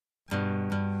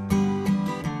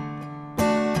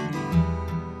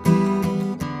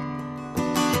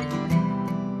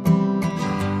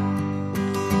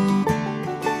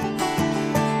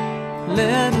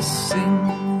us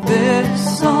sing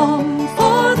this song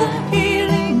for the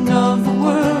healing of the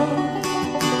world,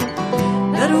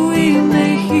 that we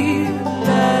may heal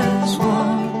as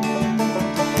one.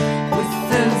 With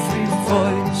every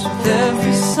voice, with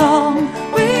every song,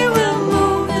 we will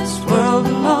move this world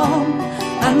along,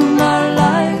 and our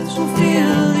lives will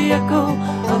feel the echo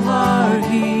of our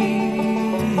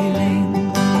healing.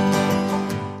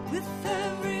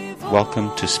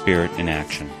 Welcome to Spirit in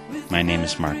Action. My name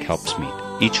is Mark Helpsmeet.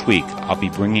 Each week, I'll be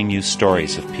bringing you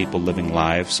stories of people living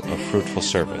lives of fruitful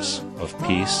service, of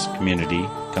peace, community,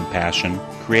 compassion,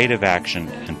 creative action,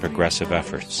 and progressive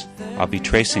efforts. I'll be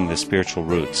tracing the spiritual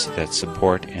roots that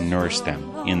support and nourish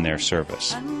them in their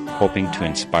service, hoping to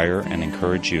inspire and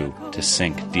encourage you to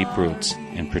sink deep roots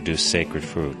and produce sacred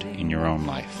fruit in your own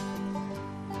life.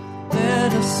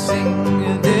 Let us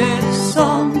sing this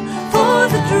song for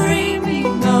the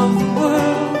dreaming of the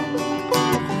world,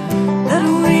 that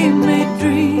we may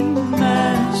dream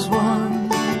as one.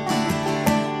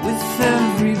 With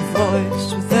every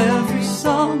voice, with every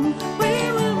song,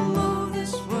 we will move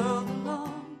this world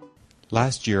along.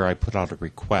 Last year, I put out a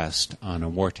request on a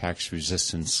war tax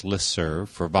resistance listserv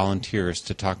for volunteers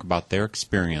to talk about their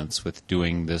experience with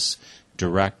doing this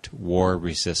direct war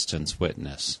resistance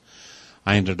witness.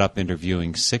 I ended up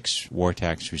interviewing 6 war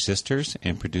tax resistors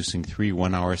and producing 3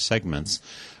 one-hour segments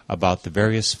about the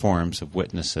various forms of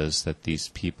witnesses that these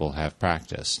people have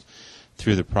practiced.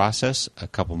 Through the process, a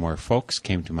couple more folks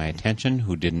came to my attention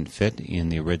who didn't fit in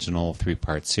the original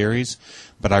 3-part series,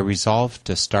 but I resolved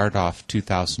to start off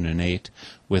 2008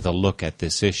 with a look at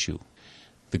this issue.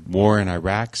 The war in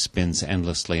Iraq spins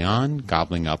endlessly on,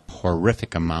 gobbling up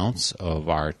horrific amounts of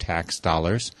our tax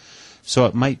dollars. So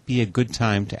it might be a good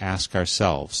time to ask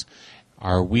ourselves,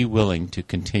 are we willing to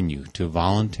continue to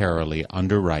voluntarily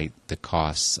underwrite the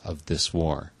costs of this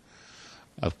war?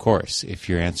 Of course, if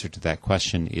your answer to that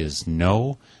question is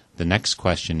no, the next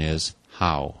question is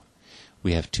how?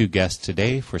 We have 2 guests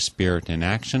today for Spirit in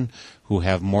Action who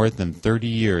have more than 30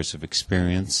 years of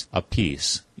experience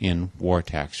apiece in war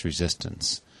tax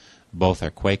resistance. Both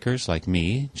are Quakers like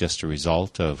me, just a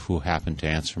result of who happened to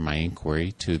answer my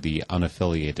inquiry to the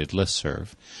unaffiliated listserv,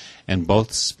 and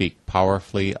both speak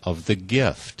powerfully of the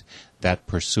gift that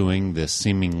pursuing this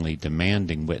seemingly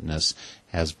demanding witness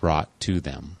has brought to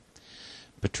them.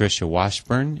 Patricia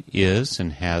Washburn is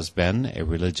and has been a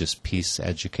religious peace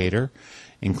educator,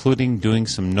 including doing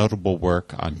some notable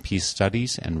work on peace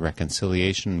studies and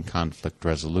reconciliation and conflict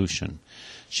resolution.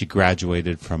 She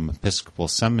graduated from Episcopal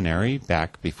Seminary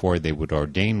back before they would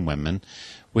ordain women,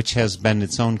 which has been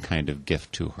its own kind of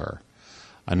gift to her.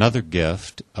 Another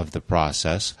gift of the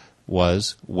process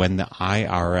was when the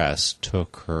IRS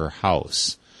took her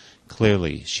house.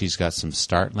 Clearly, she's got some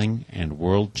startling and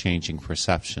world-changing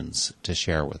perceptions to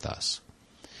share with us.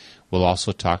 We'll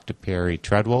also talk to Perry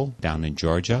Treadwell down in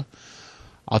Georgia.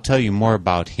 I'll tell you more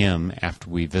about him after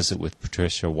we visit with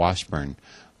Patricia Washburn,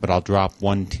 but I'll drop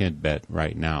one tidbit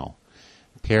right now.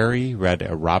 Perry read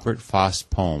a Robert Frost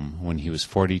poem when he was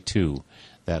 42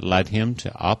 that led him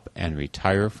to up and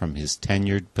retire from his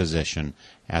tenured position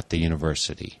at the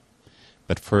university.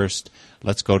 But first,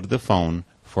 let's go to the phone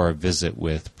for a visit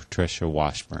with Patricia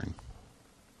Washburn.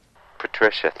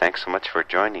 Patricia, thanks so much for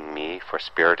joining me for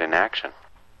Spirit in Action.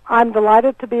 I'm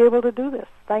delighted to be able to do this.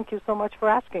 Thank you so much for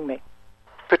asking me.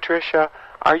 Patricia,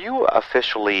 are you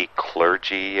officially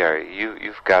clergy?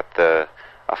 You've got the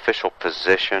official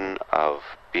position of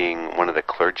being one of the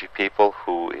clergy people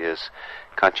who is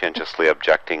conscientiously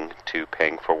objecting to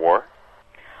paying for war?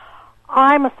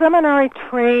 I'm a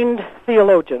seminary-trained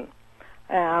theologian,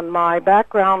 and my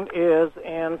background is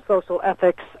in social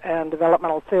ethics and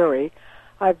developmental theory.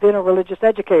 I've been a religious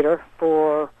educator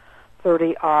for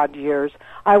 30-odd years.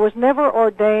 I was never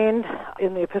ordained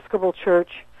in the Episcopal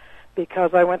Church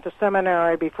because I went to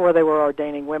seminary before they were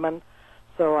ordaining women,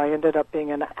 so I ended up being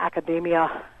in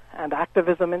academia and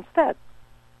activism instead.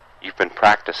 You've been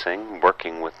practicing,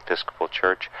 working with Episcopal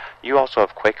Church. You also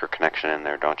have Quaker connection in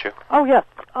there, don't you? Oh, yes.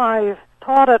 I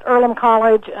taught at Earlham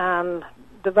College and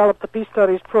developed the Peace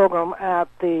Studies program at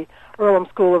the Earlham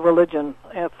School of Religion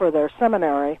for their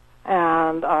seminary,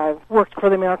 and I've worked for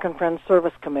the American Friends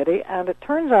Service Committee, and it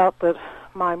turns out that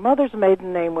my mother's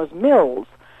maiden name was Mills,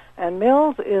 and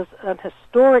Mills is an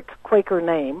historic Quaker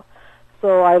name,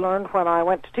 so I learned when I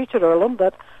went to teach at Earlham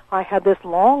that I had this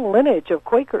long lineage of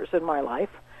Quakers in my life,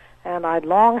 and I'd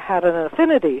long had an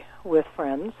affinity with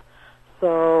Friends,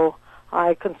 so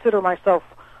I consider myself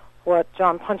what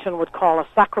John Puncheon would call a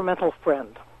sacramental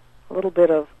friend, a little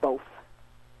bit of both.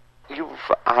 You've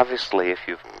obviously, if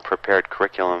you've prepared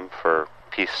curriculum for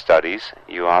peace studies,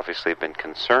 you obviously have been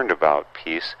concerned about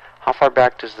peace. How far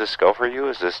back does this go for you?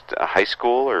 Is this high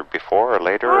school or before or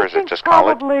later, or is it just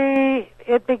college? college? Probably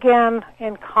it began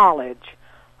in college.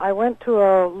 I went to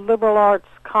a liberal arts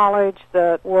college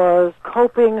that was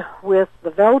coping with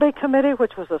the Velde Committee,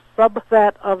 which was a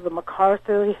subset of the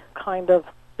McCarthy kind of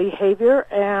behavior,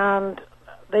 and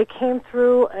they came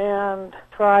through and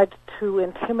tried to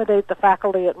intimidate the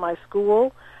faculty at my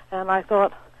school, and I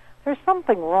thought, there's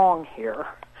something wrong here.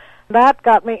 That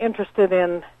got me interested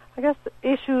in, I guess,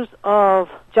 issues of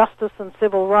justice and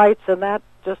civil rights, and that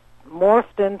just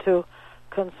morphed into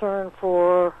concern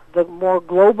for the more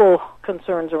global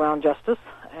concerns around justice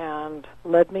and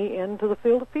led me into the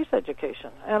field of peace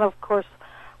education. And, of course,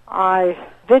 I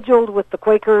vigiled with the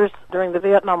Quakers during the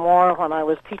Vietnam War when I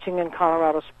was teaching in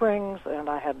Colorado Springs, and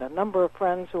I had a number of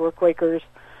friends who were Quakers.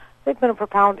 They've been a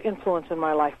profound influence in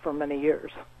my life for many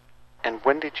years. And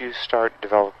when did you start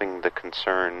developing the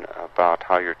concern about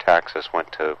how your taxes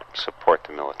went to support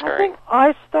the military? I think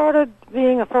I started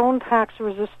being a phone tax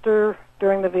resistor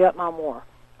during the Vietnam War.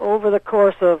 Over the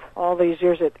course of all these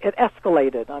years, it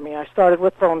escalated. I mean, I started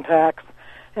with phone tax,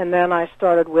 and then I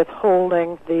started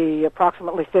withholding the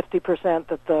approximately 50%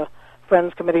 that the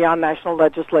Friends Committee on National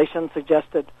Legislation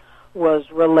suggested was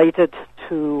related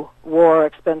to war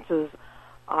expenses.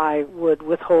 I would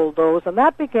withhold those, and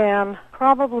that began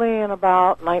probably in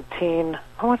about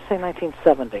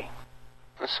 1970.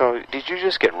 So did you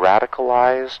just get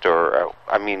radicalized, or,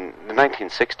 I mean, the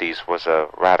 1960s was a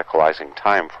radicalizing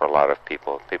time for a lot of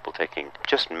people taking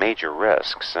just major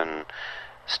risks and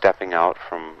stepping out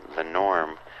from the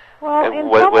norm. Well, in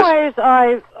some ways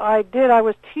I did. I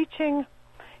was teaching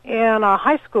in a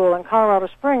high school in Colorado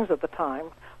Springs at the time.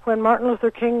 When Martin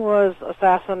Luther King was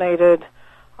assassinated,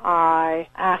 I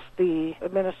asked the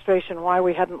administration why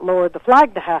we hadn't lowered the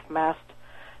flag to half-mast,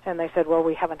 and they said, well,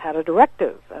 we haven't had a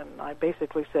directive. And I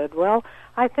basically said, well,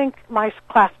 I think my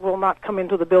class will not come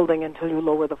into the building until you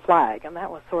lower the flag. And that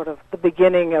was sort of the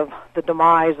beginning of the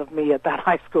demise of me at that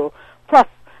high school. Plus,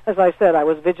 as I said, I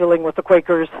was vigiling with the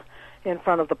Quakers in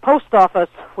front of the post office,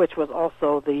 which was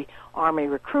also the Army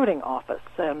recruiting office.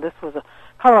 And this was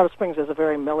Colorado Springs is a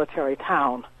very military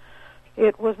town.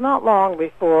 It was not long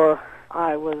before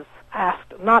I was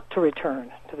asked not to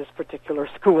return to this particular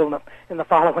school in the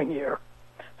following year.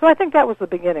 So I think that was the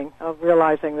beginning of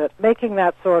realizing that making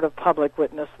that sort of public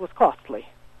witness was costly.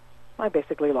 I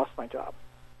basically lost my job.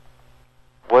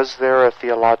 Was there a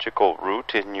theological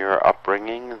root in your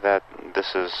upbringing that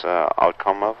this is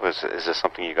outcome of? Is this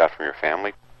something you got from your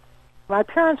family? My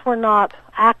parents were not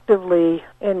actively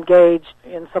engaged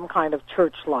in some kind of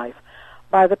church life.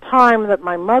 By the time that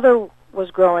my mother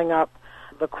was growing up,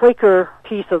 the Quaker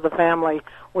piece of the family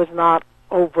was not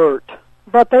overt.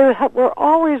 But they were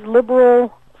always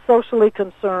liberal, socially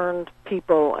concerned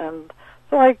people, and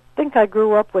so I think I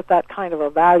grew up with that kind of a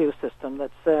value system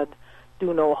that said,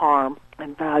 do no harm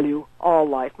and value all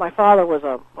life. My father was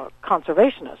a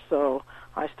conservationist, so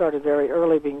I started very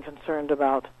early being concerned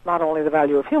about not only the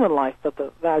value of human life, but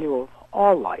the value of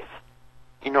all life.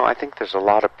 You know, I think there's a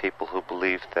lot of people who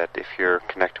believe that if you're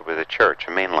connected with a church,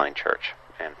 a mainline church,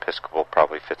 and Episcopal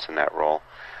probably fits in that role,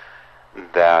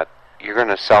 that you're going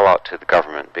to sell out to the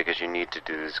government because you need to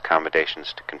do these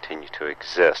accommodations to continue to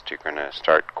exist. You're going to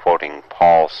start quoting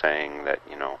Paul saying that,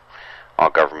 you know,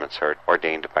 all governments are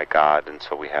ordained by God, and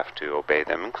so we have to obey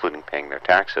them, including paying their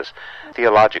taxes.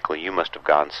 Theologically, you must have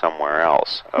gone somewhere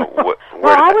else.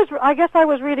 I guess I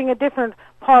was reading a different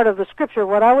part of the Scripture.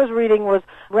 What I was reading was,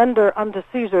 render unto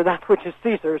Caesar that which is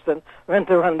Caesar's, and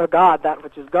render unto God that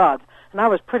which is God's. And I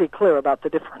was pretty clear about the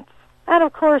difference. And,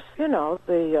 of course, you know,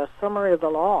 the summary of the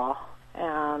law,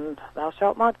 and thou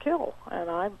shalt not kill.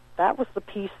 And that was the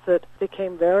piece that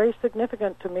became very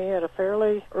significant to me at a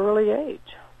fairly early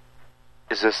age.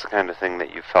 Is this the kind of thing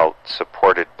that you felt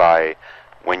supported by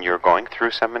when you're going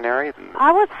through seminary?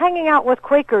 I was hanging out with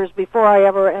Quakers before I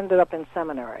ever ended up in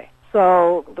seminary.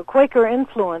 So the Quaker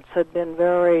influence had been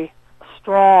very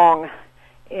strong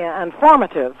and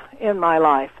formative in my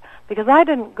life, because I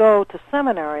didn't go to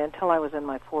seminary until I was in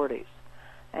my 40s.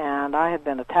 And I had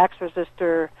been a tax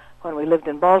resistor. When we lived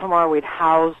in Baltimore, we'd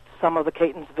housed some of the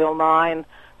Catonsville 9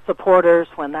 supporters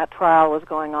when that trial was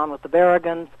going on with the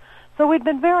Berrigans. So we'd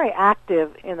been very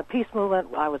active in the peace movement.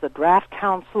 I was a draft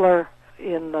counselor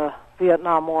in the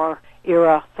Vietnam War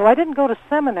era. So I didn't go to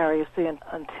seminary, you see,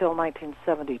 until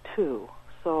 1972.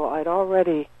 So I'd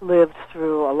already lived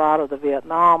through a lot of the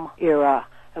Vietnam era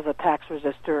as a tax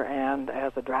resistor and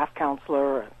as a draft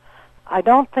counselor. I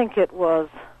don't think it was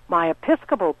my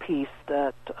Episcopal piece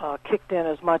that kicked in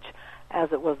as much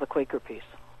as it was the Quaker piece.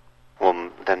 Well,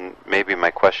 then maybe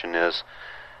my question is,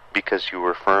 because you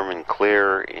were firm and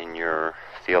clear in your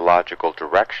theological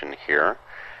direction here,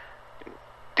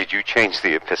 did you change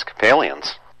the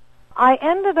Episcopalians? I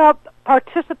ended up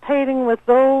participating with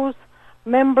those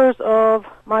members of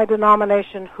my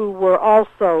denomination who were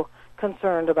also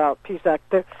concerned about Peace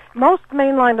Act. Most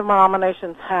mainline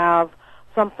denominations have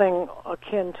something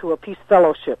akin to a peace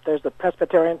fellowship. There's the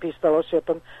Presbyterian Peace Fellowship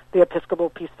and the Episcopal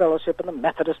Peace Fellowship and the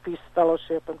Methodist Peace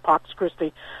Fellowship and Pax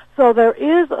Christi. So there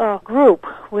is a group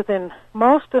within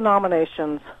most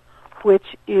denominations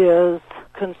which is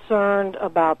concerned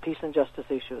about peace and justice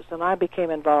issues, and I became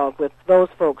involved with those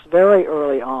folks very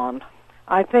early on.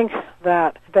 I think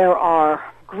that there are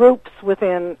groups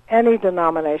within any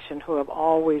denomination who have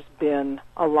always been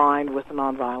aligned with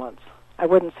nonviolence. I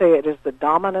wouldn't say it is the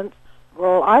dominant.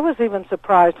 Well, I was even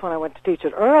surprised when I went to teach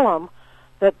at Earlham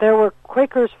that there were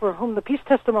Quakers for whom the peace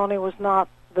testimony was not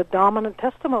the dominant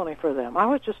testimony for them.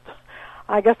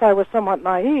 I guess I was somewhat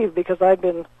naive because I'd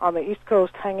been on the East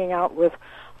Coast hanging out with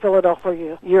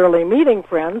Philadelphia Yearly Meeting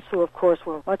friends who, of course,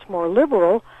 were much more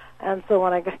liberal. And so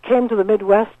when I came to the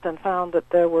Midwest and found that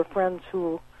there were friends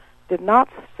who did not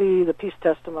see the peace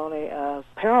testimony as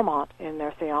paramount in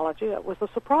their theology, that was a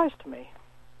surprise to me.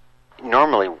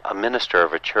 Normally, a minister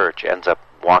of a church ends up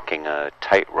walking a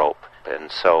tightrope,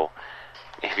 and so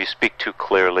if you speak too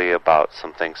clearly about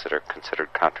some things that are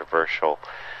considered controversial,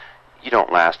 you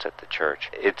don't last at the church.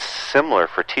 It's similar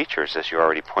for teachers, as you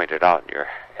already pointed out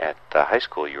at the high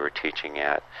school you were teaching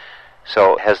at.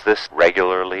 So has this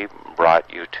regularly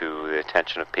brought you to the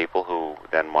attention of people who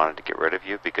then wanted to get rid of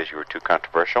you because you were too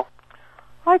controversial?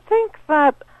 I think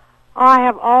that I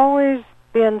have always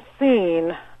been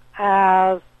seen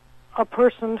as a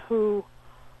person who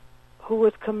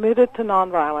was committed to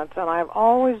nonviolence, and I've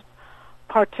always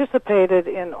participated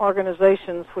in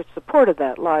organizations which supported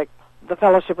that, like the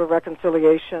Fellowship of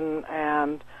Reconciliation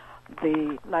and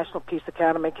the National Peace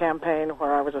Academy campaign,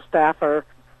 where I was a staffer,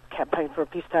 campaign for a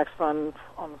peace tax fund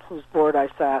on whose board I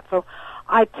sat. So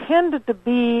I tended to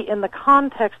be in the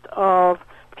context of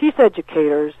peace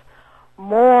educators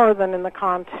more than in the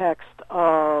context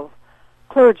of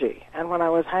clergy. And when I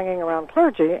was hanging around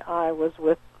clergy, I was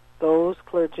with those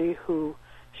clergy who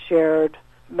shared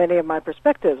many of my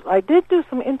perspectives. I did do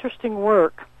some interesting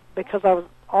work, because I was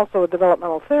also a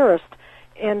developmental theorist,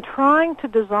 in trying to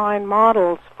design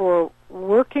models for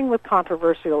working with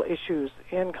controversial issues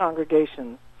in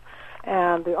congregations.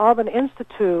 And the Auburn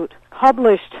Institute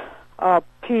published a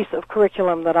piece of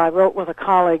curriculum that I wrote with a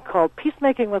colleague called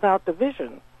Peacemaking Without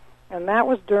Division. And that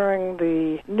was during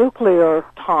the nuclear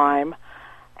time.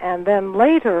 And then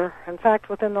later, in fact,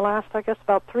 within the last, I guess,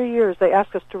 about 3 years, they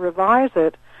asked us to revise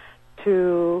it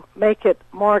to make it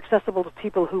more accessible to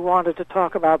people who wanted to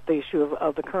talk about the issue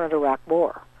of the current Iraq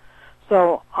war.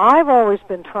 So I've always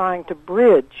been trying to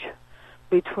bridge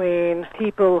between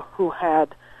people who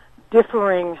had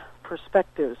differing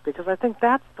perspectives, because I think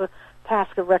that's the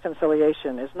task of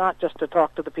reconciliation, is not just to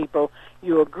talk to the people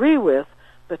you agree with,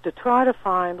 but to try to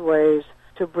find ways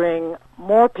to bring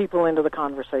more people into the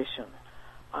conversation.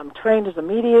 I'm trained as a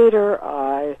mediator.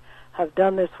 I have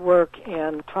done this work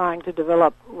in trying to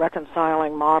develop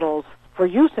reconciling models for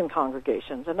use in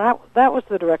congregations, and that was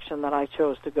the direction that I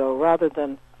chose to go, rather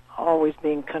than always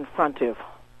being confrontive.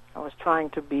 I was trying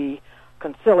to be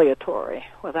conciliatory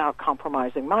without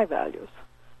compromising my values.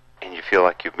 And you feel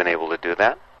like you've been able to do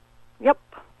that? Yep.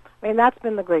 I mean, that's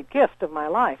been the great gift of my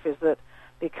life, is that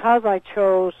because I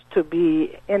chose to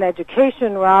be in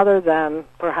education rather than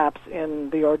perhaps in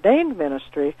the ordained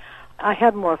ministry, I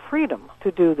had more freedom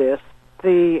to do this.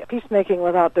 The Peacemaking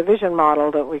Without Division model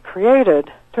that we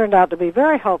created turned out to be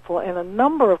very helpful in a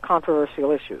number of controversial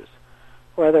issues,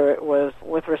 whether it was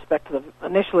with respect to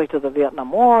initially to the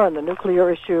Vietnam War and the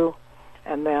nuclear issue,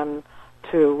 and then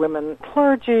to women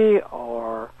clergy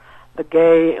or the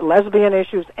gay, lesbian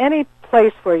issues, any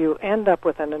place where you end up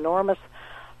with an enormous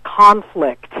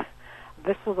conflict.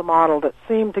 This was a model that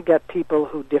seemed to get people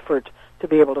who differed to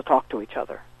be able to talk to each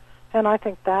other. And I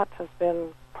think that has been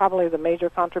probably the major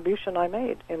contribution I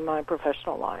made in my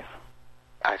professional life.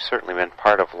 I've certainly been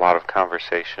part of a lot of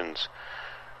conversations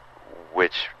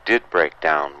which did break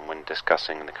down when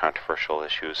discussing the controversial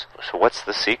issues. So what's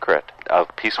the secret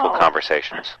of peaceful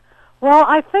conversations? Well,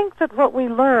 I think that what we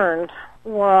learned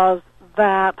was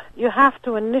that you have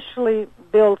to initially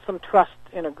build some trust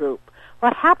in a group.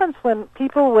 What happens when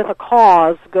people with a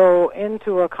cause go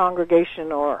into a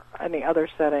congregation or any other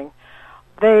setting,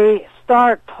 they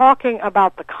start talking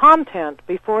about the content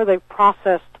before they've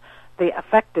processed the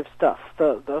affective stuff,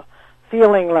 the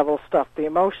feeling level stuff, the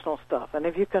emotional stuff. And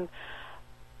if you can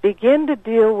begin to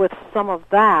deal with some of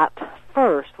that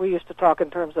first, we used to talk in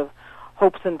terms of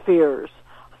hopes and fears,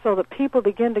 so that people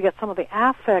begin to get some of the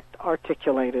affect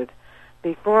articulated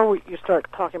before you start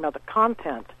talking about the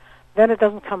content, then it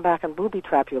doesn't come back and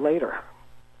booby-trap you later.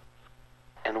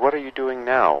 And what are you doing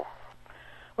now?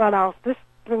 Well, now, this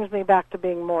brings me back to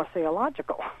being more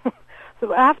theological.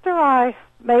 So after I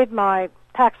made my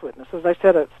tax witness, as I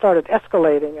said, it started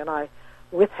escalating, and I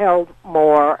withheld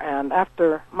more, and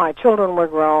after my children were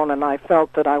grown and I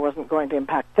felt that I wasn't going to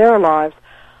impact their lives,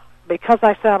 because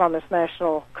I sat on this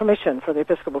National Commission for the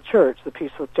Episcopal Church, the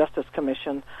Peace with Justice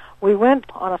Commission, we went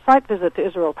on a site visit to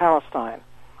Israel-Palestine.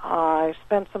 I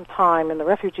spent some time in the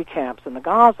refugee camps in the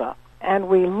Gaza, and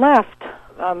we left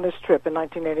on this trip in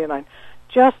 1989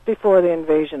 just before the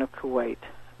invasion of Kuwait.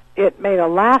 It made a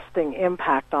lasting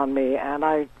impact on me, and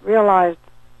I realized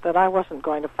that I wasn't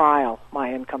going to file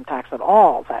my income tax at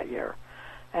all that year.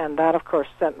 And that, of course,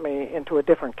 sent me into a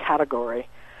different category.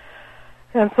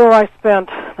 And so I spent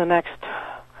the next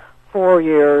 4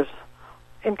 years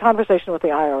in conversation with the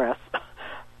IRS,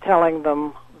 telling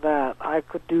them that I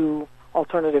could do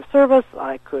alternative service,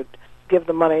 I could give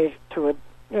the money to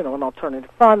an alternative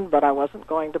fund, but I wasn't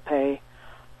going to pay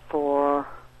for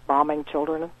bombing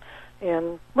children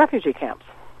in refugee camps.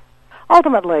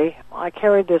 Ultimately, I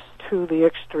carried this to the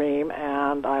extreme,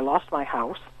 and I lost my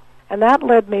house. And that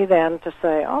led me then to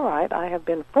say, all right, I have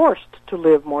been forced to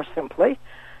live more simply.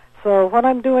 So what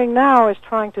I'm doing now is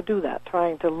trying to do that,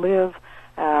 trying to live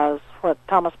as what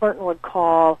Thomas Merton would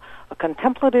call a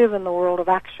contemplative in the world of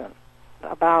action.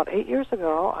 About 8 years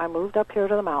ago, I moved up here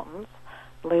to the mountains,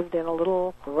 lived in a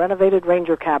little renovated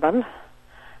ranger cabin,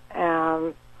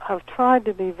 and I've tried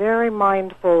to be very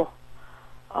mindful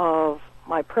of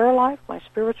my prayer life, my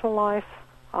spiritual life.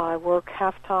 I work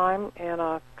half-time in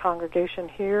a congregation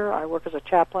here. I work as a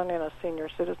chaplain in a senior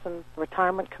citizen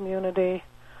retirement community.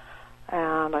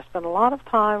 And I spend a lot of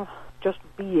time just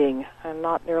being and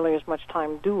not nearly as much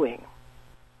time doing.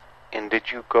 And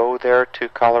did you go there to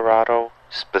Colorado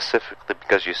specifically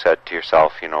because you said to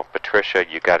yourself, Patricia,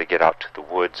 you got to get out to the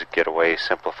woods, get away,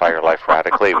 simplify your life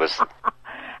radically?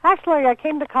 Actually, I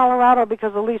came to Colorado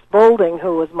because Elise Boulding,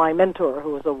 who was my mentor,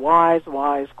 who was a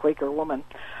wise Quaker woman,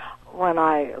 when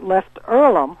I left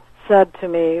Earlham, said to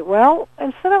me, well,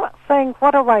 instead of saying,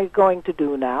 what are we going to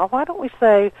do now, why don't we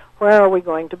say, where are we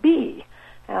going to be?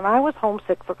 And I was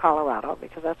homesick for Colorado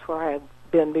because that's where I had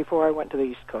been before I went to the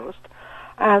East Coast.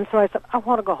 And so I said, I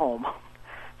want to go home.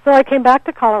 So I came back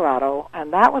to Colorado,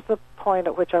 and that was the point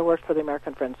at which I worked for the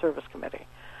American Friends Service Committee.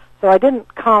 So I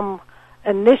didn't come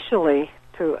initially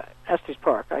to Estes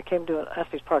Park. I came to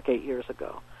Estes Park 8 years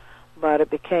ago. But it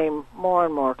became more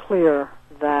and more clear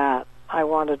that I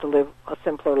wanted to live a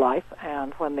simpler life,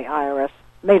 and when the IRS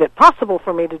made it possible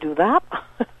for me to do that,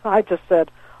 I just said,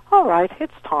 all right,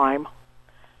 it's time.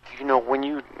 When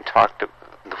you talked,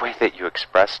 the way that you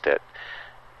expressed it,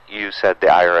 you said the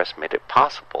IRS made it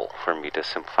possible for me to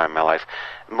simplify my life.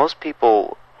 Most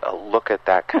people look at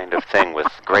that kind of thing with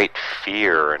great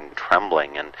fear and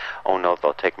trembling, and, oh no,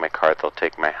 they'll take my car, they'll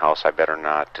take my house, I better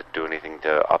not do anything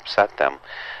to upset them.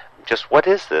 Just what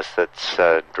is this that's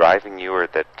driving you or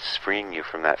that's freeing you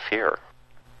from that fear?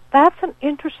 That's an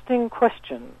interesting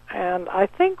question, and I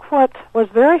think what was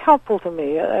very helpful to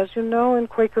me, as you know, in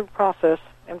Quaker process,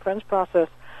 in Friends process,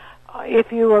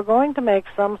 if you are going to make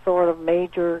some sort of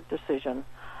major decision,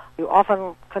 you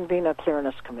often convene a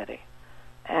clearness committee.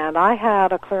 And I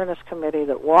had a clearness committee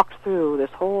that walked through this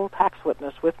whole tax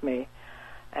witness with me,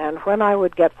 and when I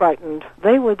would get frightened,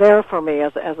 they were there for me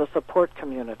as a support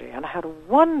community. And I had a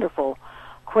wonderful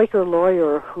Quaker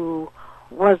lawyer who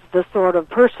was the sort of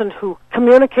person who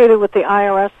communicated with the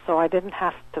IRS so I didn't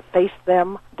have to face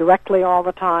them directly all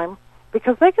the time,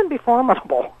 because they can be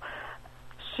formidable.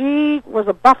 She was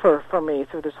a buffer for me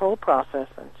through this whole process,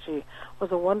 and she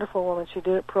was a wonderful woman. She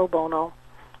did it pro bono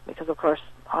because, of course,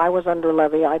 I was under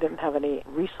levy. I didn't have any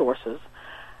resources.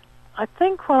 I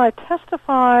think when I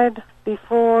testified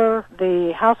before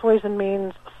the House Ways and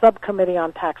Means Subcommittee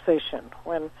on Taxation,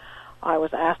 when I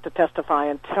was asked to testify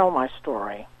and tell my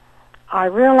story, I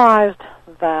realized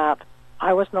that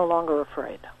I was no longer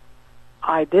afraid.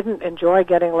 I didn't enjoy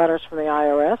getting letters from the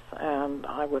IRS, and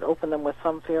I would open them with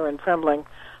some fear and trembling,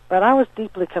 but I was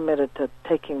deeply committed to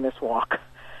taking this walk.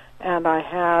 And I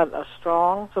had a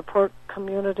strong support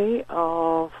community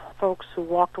of folks who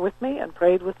walked with me and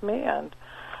prayed with me and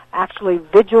actually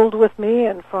vigiled with me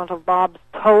in front of Bob's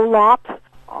tow lot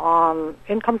on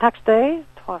Income Tax Day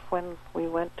when we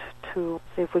went to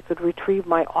see if we could retrieve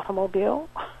my automobile.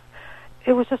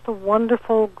 It was just a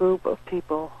wonderful group of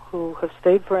people who have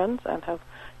stayed friends and have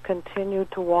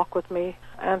continued to walk with me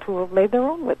and who have made their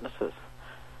own witnesses.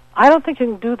 I don't think you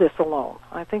can do this alone.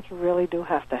 I think you really do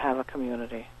have to have a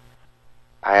community.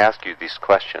 I ask you these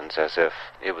questions as if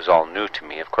it was all new to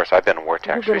me. Of course, I've been a war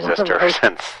tax resistor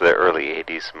since the early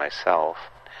 80s myself.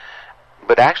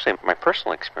 But actually, my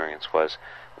personal experience was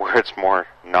where it's more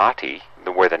naughty,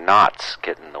 where the knots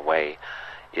get in the way,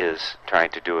 is trying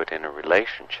to do it in a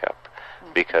relationship,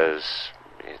 because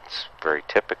it's very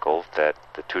typical that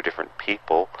the two different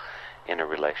people in a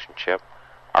relationship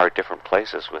are at different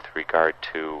places with regard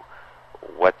to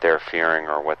what they're fearing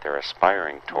or what they're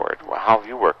aspiring toward. Well, how have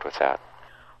you worked with that?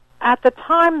 At the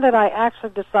time that I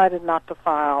actually decided not to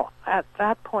file, at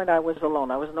that point I was alone.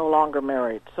 I was no longer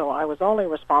married, so I was only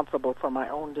responsible for my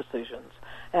own decisions.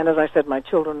 And as I said, my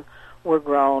children were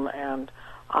grown, and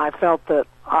I felt that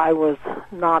I was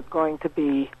not going to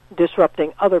be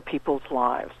disrupting other people's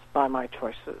lives by my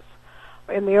choices.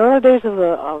 In the early days of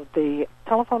the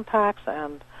telephone tax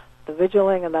and the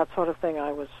vigiling and that sort of thing,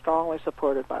 I was strongly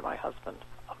supported by my husband.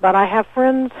 But I have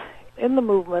friends in the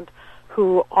movement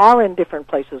who are in different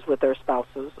places with their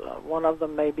spouses. One of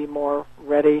them may be more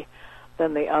ready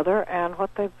than the other, and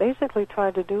what they basically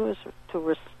try to do is to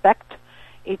respect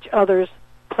each other's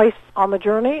place on the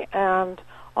journey, and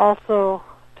also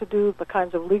to do the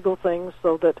kinds of legal things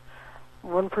so that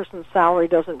one person's salary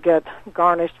doesn't get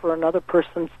garnished for another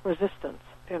person's resistance.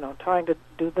 You know, trying to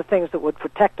do the things that would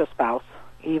protect a spouse,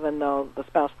 even though the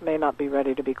spouse may not be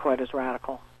ready to be quite as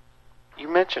radical. You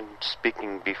mentioned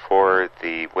speaking before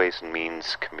the Ways and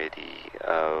Means Committee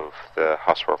of the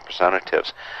House of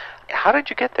Representatives. How did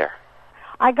you get there?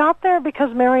 I got there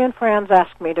because Marion Franz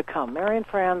asked me to come. Marion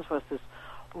Franz was this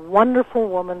wonderful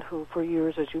woman who, for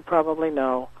years, as you probably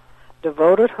know,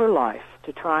 devoted her life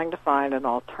to trying to find an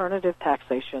alternative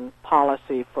taxation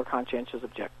policy for conscientious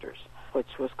objectors,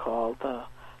 which was called the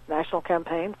National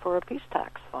Campaign for a Peace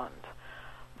Tax Fund.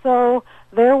 So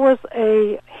there was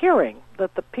a hearing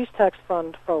that the Peace Tax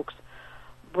Fund folks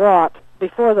brought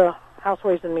before the House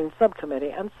Ways and Means Subcommittee,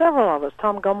 and several of us,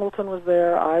 Tom Gumbleton was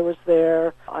there, I was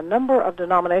there, a number of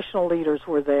denominational leaders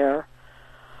were there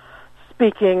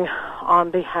speaking on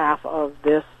behalf of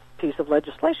this piece of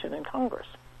legislation in Congress.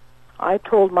 I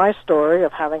told my story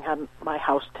of having had my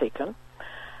house taken.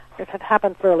 It had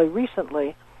happened fairly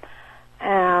recently,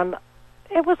 and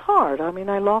it was hard. I mean,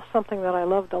 I lost something that I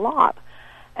loved a lot.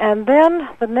 And then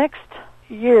the next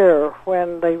year,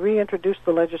 when they reintroduced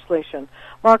the legislation,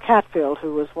 Mark Hatfield,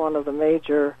 who was one of the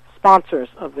major sponsors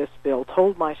of this bill,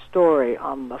 told my story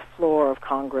on the floor of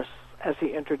Congress as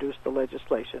he introduced the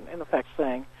legislation, in effect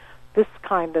saying, this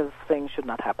kind of thing should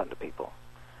not happen to people.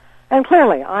 And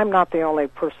clearly, I'm not the only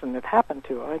person it happened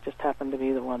to. I just happened to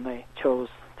be the one they chose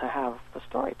to have the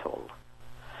story told.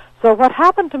 So what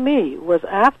happened to me was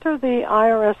after the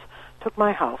IRS took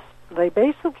my house, they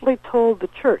basically told the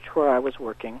church where I was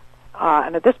working,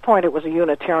 and at this point it was a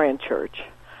Unitarian church,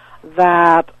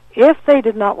 that if they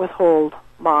did not withhold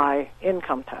my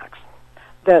income tax,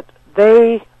 that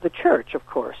they, the church, of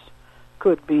course,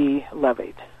 could be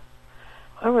levied.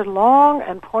 There were long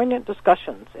and poignant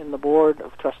discussions in the Board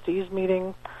of Trustees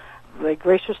meeting. They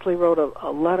graciously wrote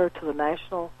a letter to the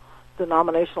National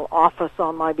Denominational Office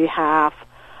on my behalf.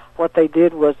 What they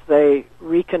did was they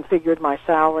reconfigured my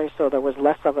salary so there was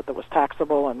less of it that was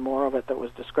taxable and more of it that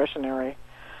was discretionary.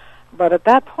 But at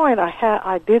that point,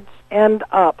 I did end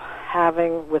up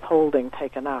having withholding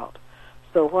taken out.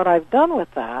 So what I've done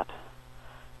with that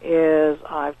is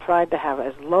I've tried to have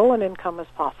as low an income as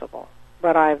possible,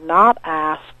 but I've not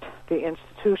asked the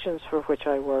institutions for which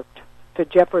I worked to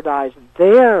jeopardize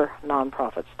their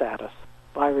nonprofit status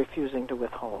by refusing to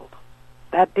withhold.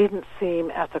 That didn't seem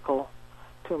ethical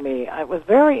to me. It was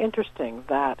very interesting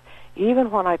that even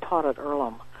when I taught at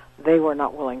Earlham, they were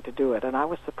not willing to do it, and I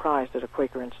was surprised at a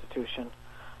Quaker institution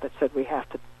that said we have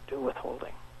to do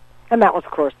withholding. And that was,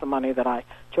 of course, the money that I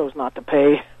chose not to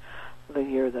pay the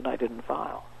year that I didn't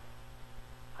file.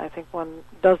 I think one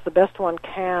does the best one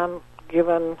can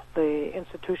given the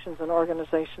institutions and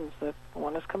organizations that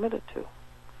one is committed to.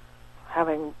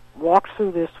 Having walked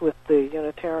through this with the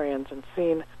Unitarians and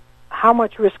seen how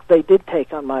much risk they did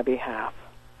take on my behalf,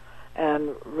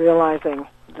 and realizing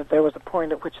that there was a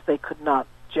point at which they could not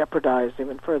jeopardize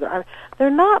even further. There are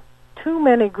not too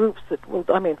many groups that will,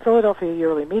 Philadelphia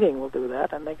Yearly Meeting will do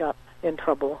that, and they got in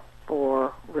trouble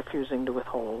for refusing to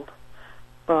withhold.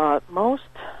 But most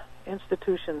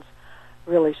institutions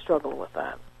really struggle with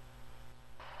that.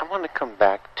 I want to come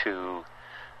back to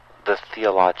the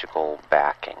theological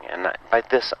backing. And by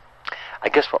this, I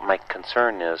guess what my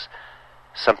concern is,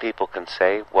 some people can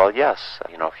say, well, yes,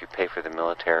 if you pay for the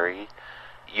military,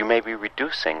 you may be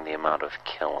reducing the amount of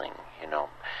killing.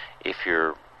 If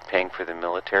you're paying for the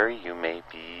military, you may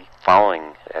be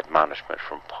following admonishment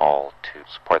from Paul to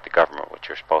support the government, which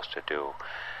you're supposed to do.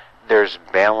 There's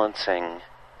balancing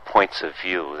points of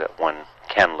view that one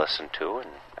can listen to, and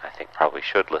I think probably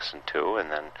should listen to, and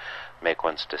then make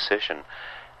one's decision.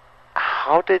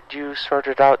 How did you sort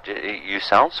it out? You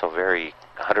sound so very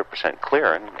 100%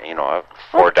 clear, and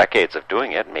 4 decades of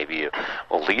doing it maybe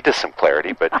will lead to some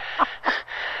clarity, but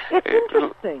it's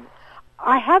interesting.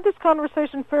 I had this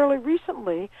conversation fairly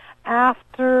recently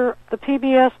after the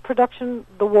PBS production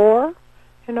The War,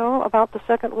 about the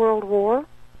Second World War.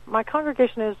 My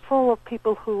congregation is full of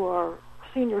people who are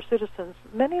senior citizens,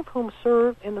 many of whom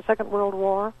served in the Second World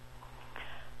War,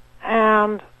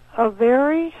 and a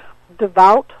very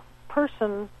devout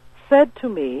person said to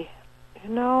me,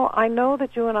 I know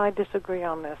that you and I disagree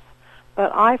on this,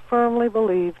 but I firmly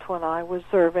believed when I was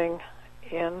serving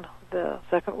in the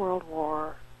Second World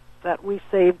War that we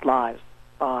saved lives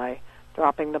by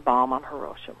dropping the bomb on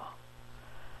Hiroshima.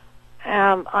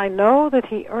 And I know that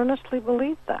he earnestly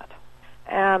believed that.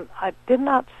 And I did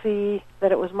not see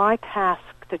that it was my task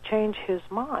to change his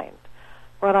mind.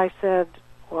 What I said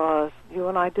was, you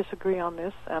and I disagree on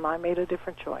this, and I made a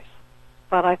different choice.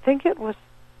 But I think it was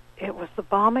the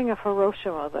bombing of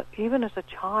Hiroshima that, even as a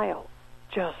child,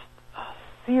 just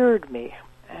seared me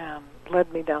and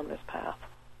led me down this path.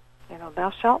 Thou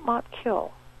shalt not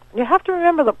kill. And you have to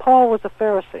remember that Paul was a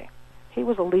Pharisee. He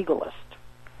was a legalist.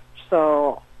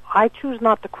 So I choose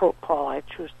not to quote Paul. I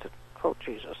choose to quote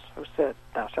Jesus, who said,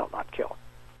 thou shalt not kill.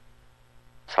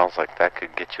 Sounds like that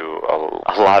could get you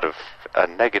a lot of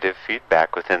negative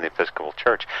feedback within the Episcopal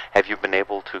Church. Have you been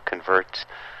able to convert,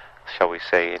 shall we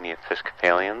say, any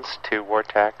Episcopalians to war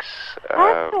tax?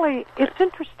 Actually, it's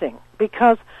interesting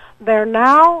because they're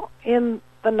now in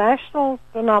the national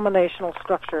denominational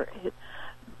structure.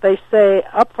 They say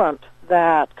up front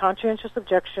that conscientious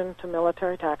objection to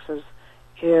military taxes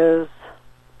is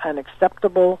an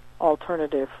acceptable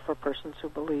alternative for persons who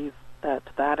believe that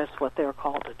that is what they're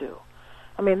called to do.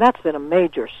 I mean, that's been a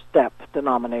major step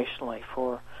denominationally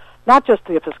for not just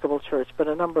the Episcopal Church, but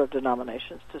a number of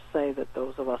denominations to say that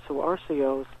those of us who are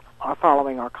COs are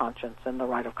following our conscience, and the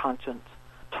right of conscience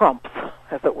trumps,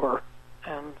 as it were.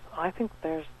 And I think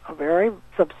there's a very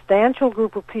substantial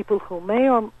group of people who may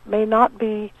or may not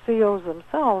be COs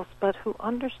themselves, but who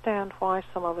understand why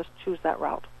some of us choose that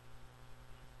route.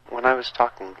 When I was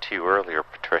talking to you earlier,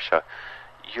 Patricia,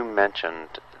 you mentioned,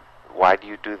 why do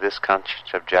you do this conscious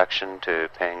objection to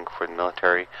paying for the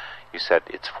military? You said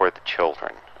it's for the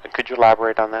children. Could you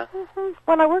elaborate on that? Mm-hmm.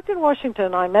 When I worked in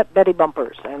Washington, I met Betty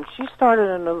Bumpers, and she started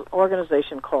an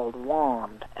organization called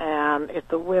WAND, and it's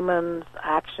the Women's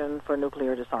Action for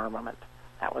Nuclear Disarmament.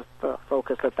 That was the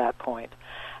focus at that point.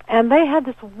 And they had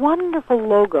this wonderful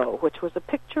logo, which was a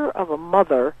picture of a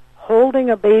mother holding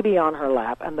a baby on her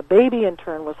lap, and the baby in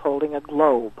turn was holding a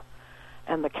globe.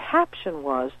 And the caption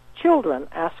was, "Children,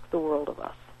 ask the world of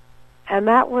us." And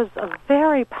that was a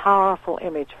very powerful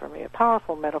image for me, a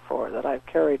powerful metaphor that I've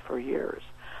carried for years.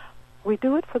 We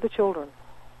do it for the children.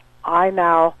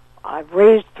 I've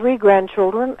raised 3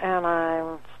 grandchildren, and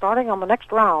I'm starting on the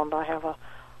next round. I have a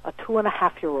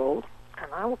 2.5-year-old,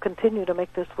 and I will continue to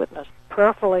make this witness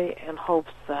prayerfully in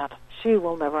hopes that she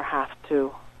will never have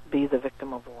to be the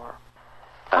victim of war.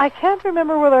 I can't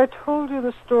remember whether I told you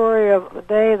the story of the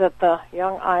day that the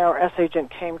young IRS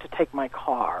agent came to take my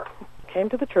car. Came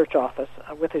to the church office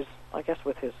with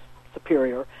his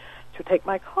superior to take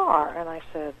my car, and I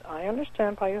said, I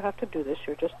understand why you have to do this,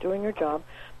 you're just doing your job,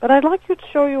 but I'd like you to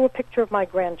show you a picture of my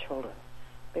grandchildren,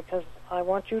 because I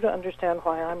want you to understand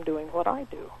why I'm doing what I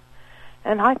do.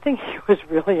 And I think he was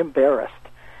really embarrassed,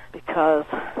 because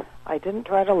I didn't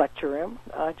try to lecture him,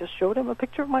 I just showed him a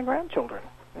picture of my grandchildren.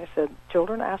 I said,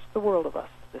 children, ask the world of us,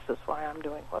 this is why I'm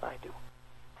doing what I do.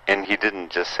 And he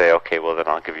didn't just say, okay, well, then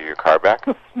I'll give you your car back?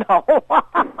 No.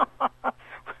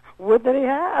 Would that he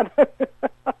had.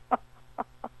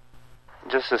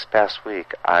 Just this past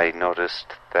week, I noticed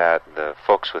that the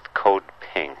folks with Code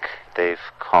Pink, they've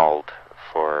called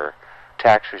for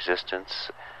tax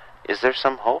resistance. Is there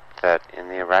some hope that in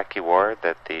the Iraqi war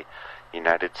that the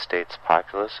United States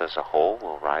populace as a whole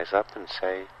will rise up and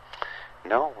say,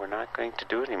 no, we're not going to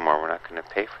do it anymore, we're not going to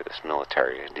pay for this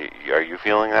military? Are you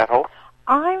feeling that hope?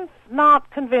 I'm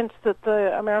not convinced that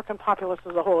the American populace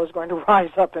as a whole is going to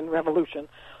rise up in revolution,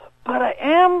 but I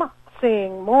am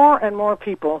seeing more and more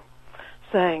people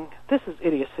saying, this is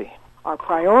idiocy. Our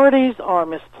priorities are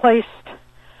misplaced,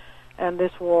 and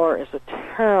this war is a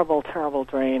terrible, terrible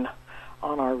drain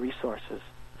on our resources.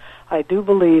 I do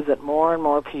believe that more and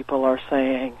more people are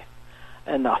saying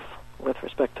enough with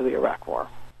respect to the Iraq war.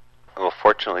 Well,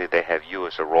 fortunately, they have you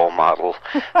as a role model,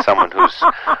 someone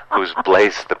who's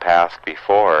blazed the path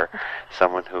before,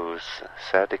 someone who's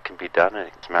said it can be done. As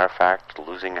a matter of fact,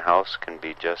 losing a house can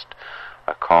be just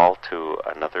a call to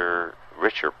another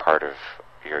richer part of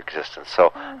your existence.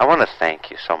 So I want to thank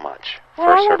you so much for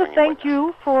Well, I want serving to your thank witness.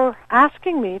 you for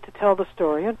asking me to tell the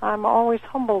story. I'm always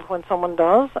humbled when someone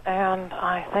does, and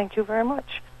I thank you very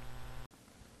much.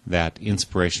 That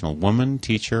inspirational woman,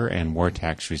 teacher, and war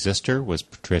tax resistor was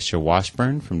Patricia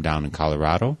Washburn from down in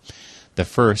Colorado, the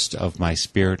first of my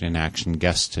Spirit in Action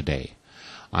guests today.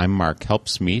 I'm Mark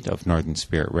Helpsmeet of Northern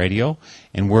Spirit Radio,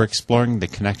 and we're exploring the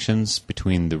connections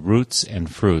between the roots and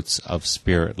fruits of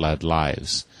Spirit-led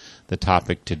lives. The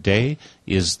topic today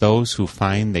is those who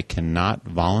find they cannot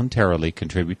voluntarily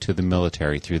contribute to the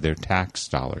military through their tax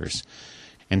dollars,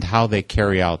 and how they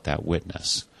carry out that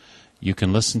witness. You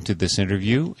can listen to this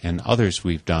interview and others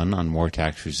we've done on war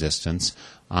tax resistance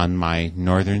on my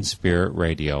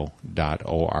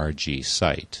northernspiritradio.org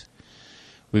site.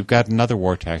 We've got another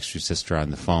war tax resistor on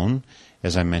the phone.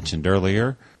 As I mentioned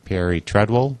earlier, Perry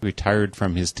Treadwell retired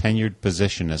from his tenured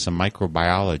position as a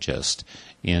microbiologist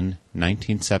in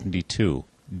 1972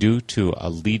 due to a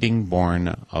leading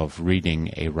born of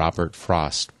reading a Robert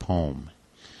Frost poem.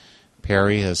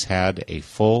 Perry has had a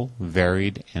full,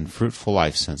 varied, and fruitful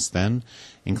life since then,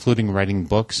 including writing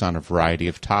books on a variety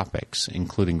of topics,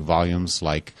 including volumes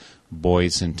like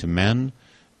Boys into Men,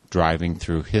 Driving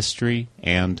Through History,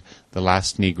 and The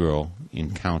Last Negro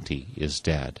in County is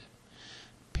Dead.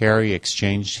 Perry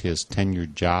exchanged his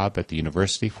tenured job at the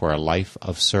university for a life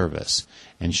of service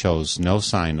and shows no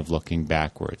sign of looking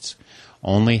backwards,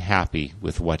 only happy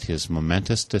with what his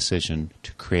momentous decision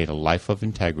to create a life of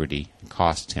integrity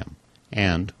cost him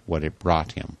and what it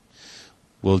brought him.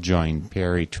 We'll join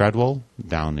Perry Treadwell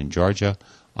down in Georgia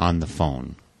on the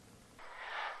phone.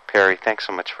 Perry, thanks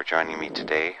so much for joining me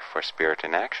today for Spirit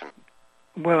in Action.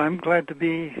 Well, I'm glad to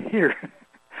be here.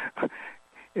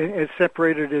 As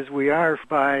separated as we are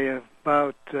by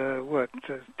about,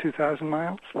 2,000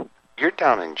 miles? You're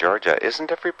down in Georgia.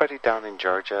 Isn't everybody down in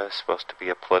Georgia supposed to be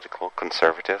a political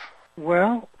conservative?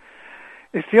 Well,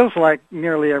 it feels like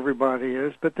nearly everybody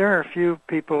is, but there are a few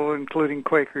people, including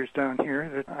Quakers down here,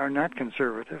 that are not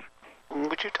conservative.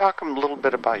 Would you talk a little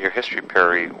bit about your history,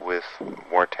 Perry, with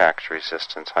war tax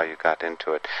resistance, how you got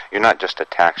into it? You're not just a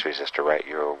tax resistor, right?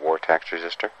 You're a war tax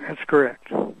resistor? That's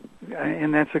correct.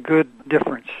 And that's a good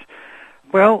difference.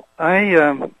 Well,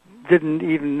 I didn't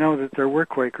even know that there were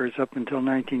Quakers up until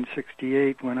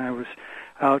 1968 when I was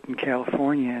out in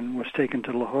California and was taken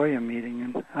to La Jolla meeting.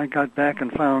 And I got back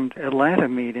and found Atlanta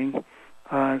meeting.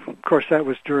 Of course, that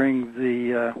was during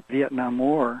the Vietnam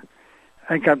War.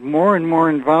 I got more and more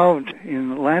involved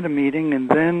in Atlanta meeting and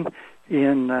then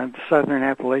in the Southern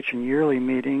Appalachian yearly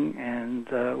meeting. And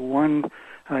one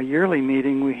yearly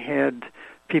meeting we had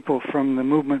people from the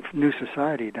Movement for New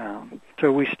Society down.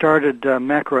 So we started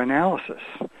macroanalysis.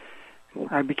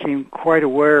 I became quite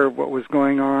aware of what was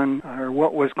going on, or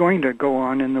what was going to go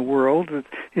on in the world that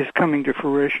is coming to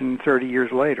fruition 30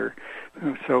 years later.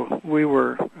 So we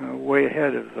were way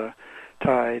ahead of the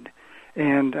tide.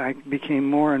 And I became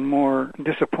more and more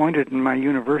disappointed in my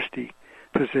university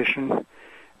position.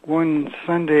 One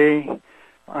Sunday,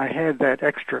 I had that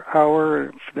extra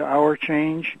hour, the hour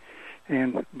change,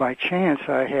 and by chance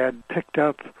I had picked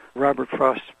up Robert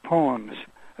Frost's poems.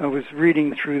 I was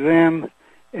reading through them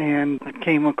and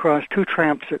came across Two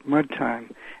Tramps at Mud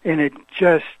Time, and it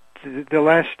just, the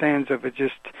last stanza of it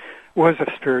just was a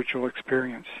spiritual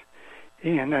experience.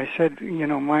 And I said,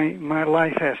 my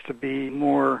life has to be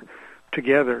more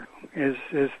together, as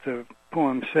the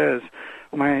poem says.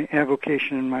 My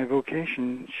avocation and my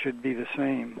vocation should be the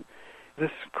same.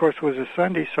 This, of course, was a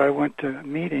Sunday, so I went to a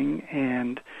meeting,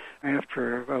 and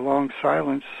after a long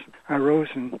silence, I rose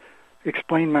and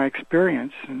explained my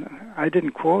experience. And I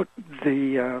didn't quote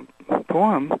the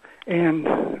poem, and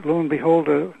lo and behold,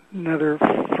 another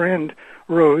friend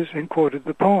rose and quoted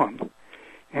the poem.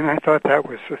 And I thought that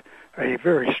was a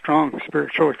very strong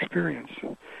spiritual experience.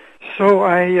 So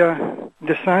I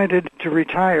decided to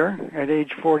retire at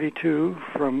age 42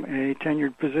 from a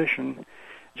tenured position,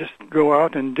 just go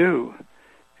out and do.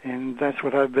 And that's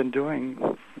what I've been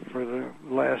doing for the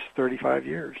last 35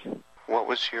 years. What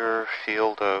was your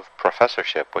field of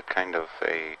professorship? What kind of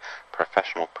a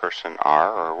professional person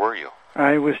are or were you?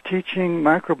 I was teaching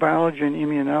microbiology and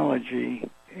immunology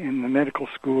in the medical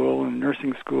school and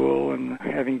nursing school and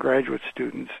having graduate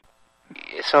students.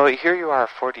 So here you are,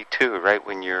 42, right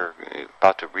when you're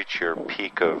about to reach your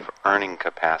peak of earning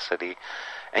capacity,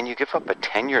 and you give up a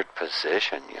tenured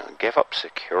position, give up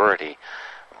security.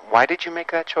 Why did you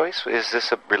make that choice? Is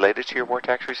this related to your war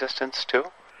tax resistance, too?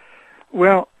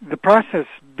 Well, the process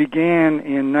began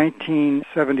in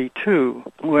 1972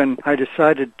 when I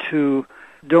decided to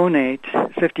donate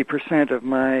 50% of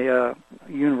my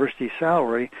university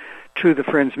salary to the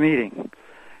Friends meeting.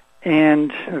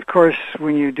 And, of course,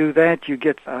 when you do that, you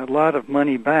get a lot of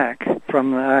money back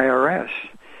from the IRS.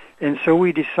 And so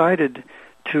we decided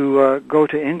to go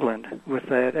to England with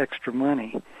that extra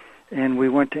money. And we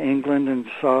went to England and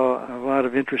saw a lot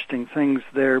of interesting things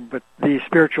there, but the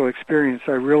spiritual experience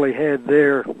I really had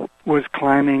there was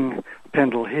climbing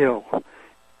Pendle Hill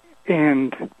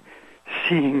and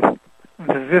seeing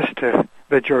the vista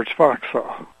that George Fox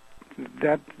saw.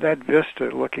 That vista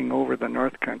looking over the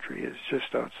North Country is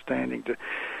just outstanding, to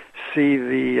see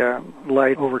the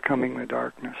light overcoming the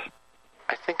darkness.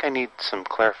 I think I need some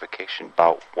clarification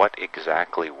about what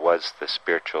exactly was the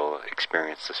spiritual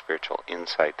experience, the spiritual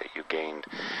insight that you gained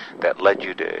that led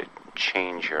you to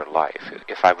change your life.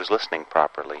 If I was listening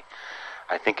properly,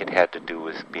 I think it had to do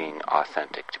with being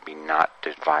authentic, to be not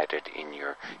divided in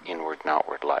your inward and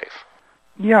outward life.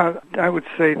 Yeah, I would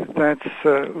say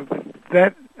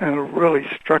that really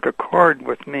struck a chord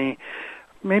with me.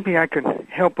 Maybe I could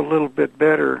help a little bit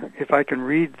better if I can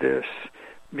read this,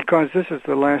 because this is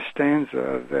the last stanza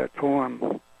of that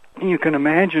poem. You can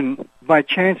imagine, by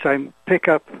chance I pick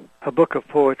up a book of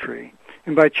poetry,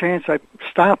 and by chance I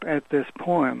stop at this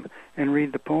poem and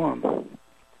read the poem.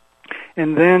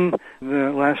 And then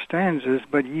the last stanza is,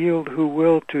 but yield who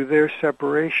will to their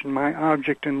separation, my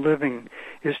object in living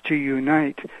is to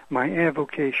unite my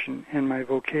avocation and my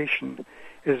vocation,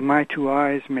 as my two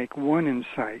eyes make one in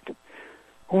sight.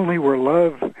 Only where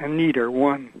love and need are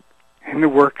one, and the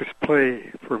work is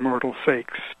play for mortal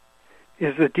sakes,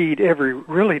 is the deed ever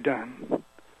really done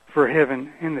for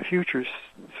heaven and the future's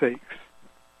sakes.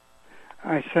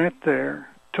 I sat there,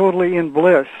 totally in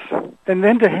bliss, and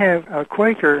then to have a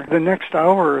Quaker the next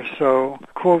hour or so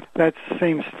quote that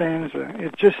same stanza,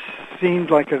 it just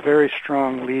seemed like a very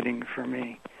strong leading for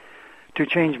me to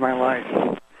change my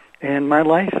life. And my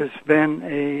life has been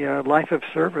a life of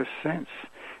service since.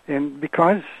 And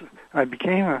because I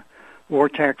became a war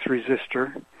tax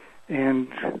resistor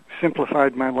and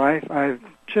simplified my life, I've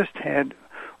just had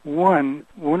one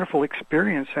wonderful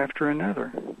experience after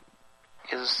another.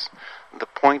 Is the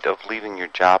point of leaving your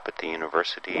job at the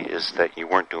university is that you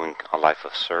weren't doing a life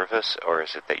of service, or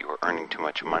is it that you were earning too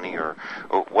much money, or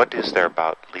what is there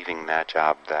about leaving that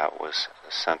job that was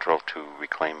central to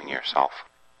reclaiming yourself?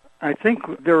 I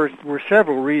think there were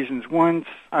several reasons. Once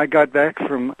I got back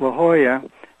from La Jolla,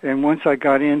 and once I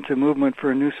got into Movement for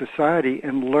a New Society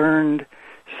and learned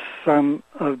some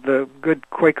of the good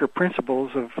Quaker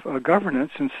principles of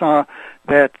governance and saw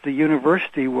that the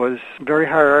university was very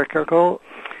hierarchical.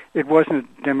 It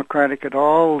wasn't democratic at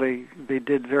all. They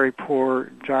did very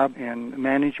poor job in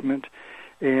management.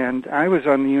 And I was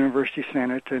on the University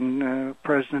Senate and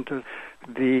president of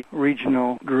the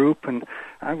regional group, and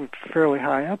I was fairly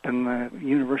high up in the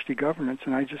university governance,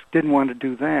 and I just didn't want to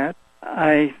do that.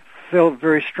 I felt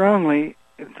very strongly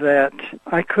that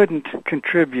I couldn't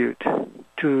contribute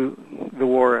to the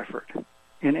war effort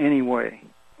in any way.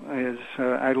 As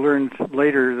I learned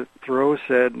later that Thoreau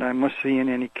said, I must see in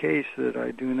any case that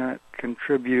I do not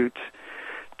contribute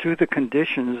to the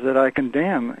conditions that I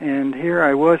condemn. And here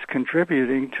I was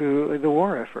contributing to the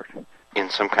war effort. In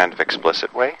some kind of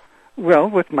explicit way? Well,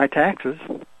 with my taxes.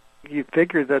 You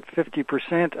figure that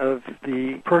 50% of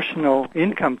the personal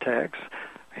income tax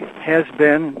has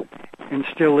been and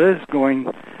still is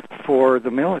going for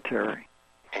the military.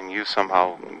 And you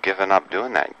somehow given up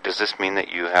doing that. Does this mean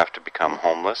that you have to become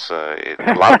homeless? A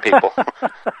lot of people.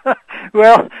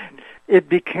 Well,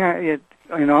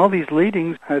 in all these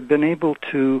leadings, I've been able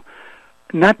to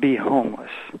not be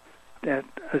homeless. At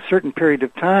a certain period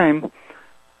of time,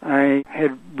 I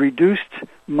had reduced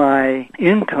my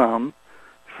income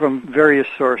from various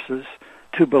sources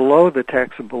to below the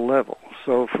taxable level.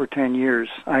 So for 10 years,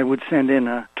 I would send in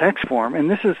a tax form, and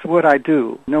this is what I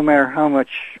do. No matter how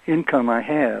much income I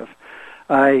have,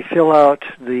 I fill out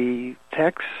the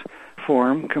tax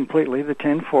form completely, the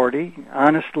 1040,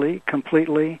 honestly,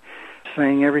 completely,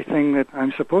 saying everything that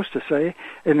I'm supposed to say.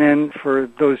 And then for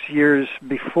those years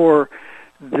before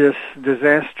this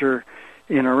disaster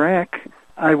in Iraq,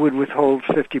 I would withhold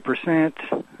 50%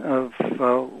 of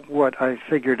what I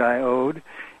figured I owed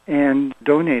and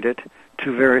donate it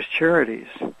to various charities.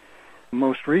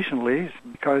 Most recently,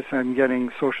 because I'm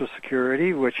getting Social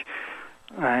Security, which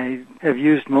I have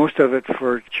used most of it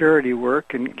for charity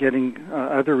work and getting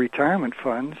other retirement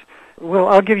funds. Well,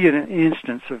 I'll give you an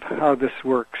instance of how this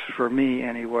works for me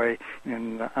anyway,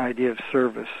 in the idea of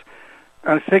service.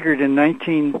 I figured in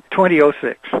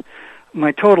 2006,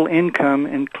 my total income,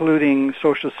 including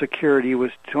Social Security,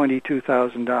 was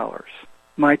 $22,000.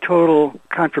 My total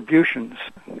contributions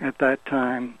at that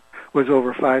time was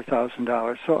over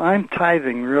 $5,000. So I'm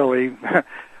tithing really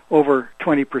over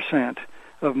 20%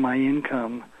 of my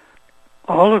income.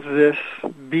 All of this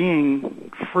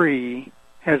being free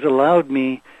has allowed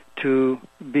me to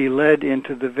be led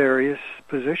into the various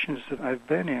positions that I've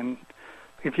been in.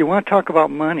 If you want to talk about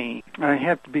money, I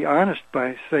have to be honest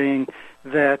by saying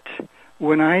that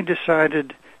when I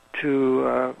decided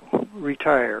to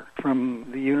retire from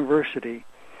the university,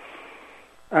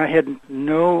 I had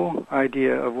no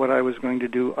idea of what I was going to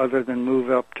do other than move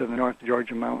up to the North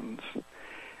Georgia mountains.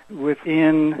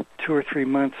 Within 2 or 3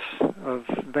 months of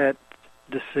that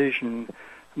decision,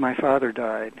 my father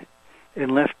died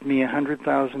and left me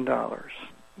 $100,000.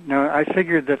 Now, I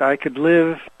figured that I could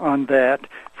live on that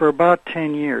for about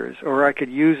 10 years, or I could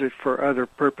use it for other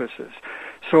purposes.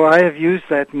 So I have used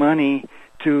that money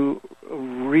to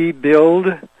rebuild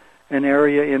an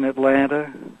area in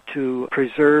Atlanta, to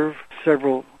preserve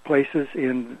several places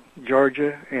in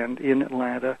Georgia and in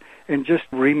Atlanta, and just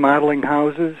remodeling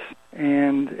houses.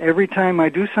 And every time I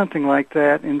do something like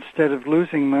that, instead of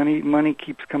losing money, money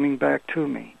keeps coming back to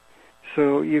me.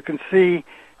 So you can see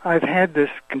I've had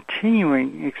this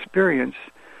continuing experience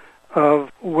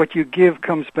of what you give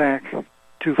comes back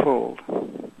twofold.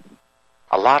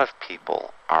 A lot of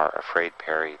people are afraid,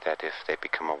 Perry, that if they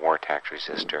become a war tax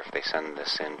resistor, if they send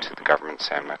this in to the government and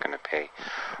say, I'm not going to pay,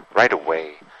 right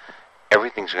away,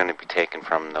 everything's going to be taken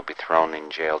from them, they'll be thrown in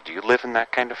jail. Do you live in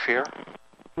that kind of fear?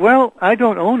 Well, I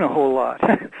don't own a whole lot.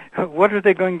 What are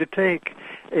they going to take?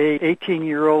 A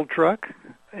 18-year-old truck?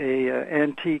 A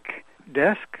antique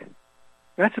desk?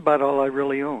 That's about all I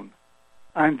really own.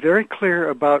 I'm very clear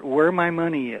about where my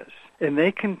money is, and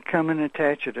they can come and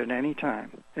attach it at any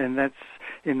time. And that's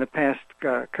in the past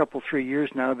couple, 3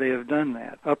 years now, they have done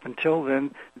that. Up until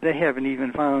then, they haven't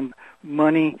even found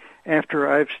money after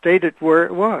I've stated where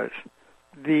it was.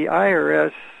 The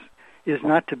IRS is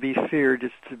not to be feared,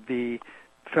 it's to be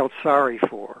felt sorry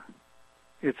for.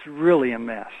 It's really a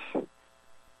mess.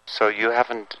 So you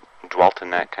haven't dwelt in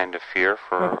that kind of fear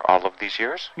for all of these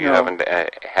years? You No. haven't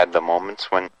had the moments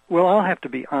when... Well, I'll have to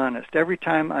be honest. Every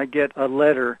time I get a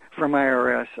letter from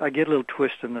IRS, I get a little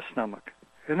twist in the stomach.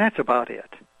 And that's about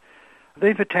it.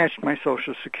 They've attached my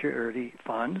Social Security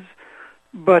funds,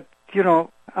 but, you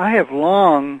know, I have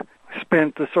long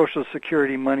spent the Social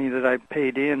Security money that I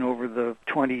paid in over the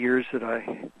 20 years that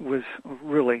I was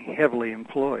really heavily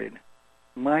employed.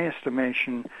 My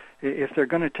estimation, if they're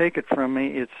going to take it from me,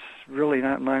 it's really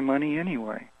not my money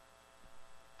anyway.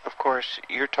 Of course,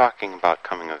 you're talking about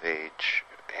coming of age,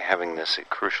 having this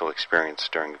crucial experience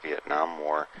during the Vietnam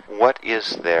War. What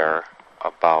is there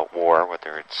about war,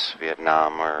 whether it's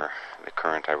Vietnam or the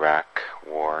current Iraq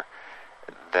war,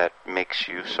 that makes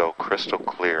you so crystal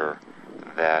clear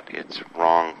that it's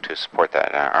wrong to support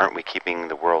that? Aren't we keeping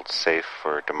the world safe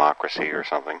for democracy or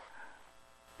something?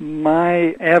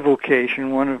 My avocation,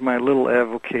 one of my little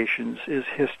avocations, is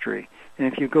history. And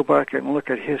if you go back and look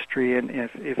at history, and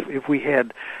if we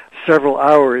had several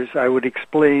hours, I would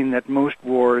explain that most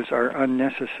wars are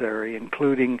unnecessary,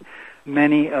 including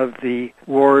many of the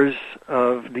wars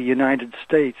of the United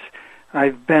States.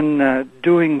 I've been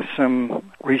doing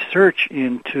some research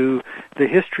into the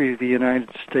history of the United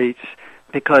States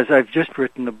because I've just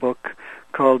written a book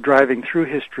called Driving Through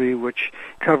History, which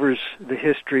covers the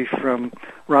history from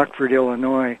Rockford,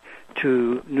 Illinois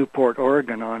to Newport,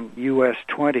 Oregon on US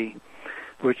 20,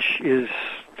 which is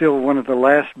still one of the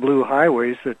last blue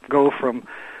highways that go from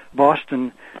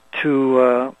Boston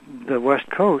to the West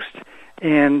Coast,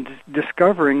 and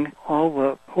discovering all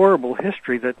the horrible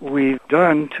history that we've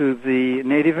done to the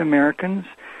Native Americans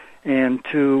and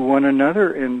to one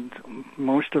another, and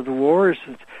most of the wars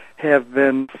that have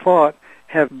been fought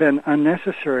have been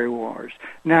unnecessary wars.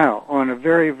 Now, on a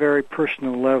very, very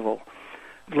personal level,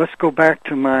 let's go back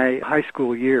to my high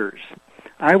school years.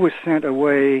 I was sent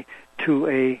away to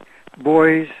a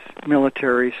boys'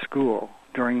 military school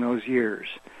during those years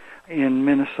in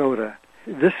Minnesota.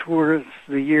 This was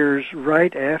the years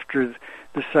right after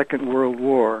the Second World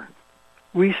War.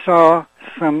 We saw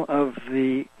some of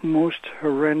the most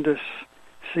horrendous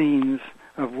scenes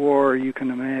of war you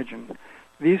can imagine.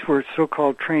 These were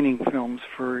so-called training films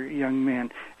for young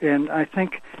men, and I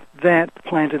think that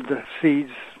planted the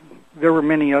seeds. There were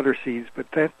many other seeds, but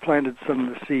that planted some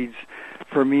of the seeds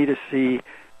for me to see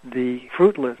the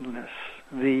fruitlessness,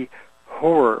 the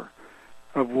horror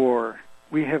of war.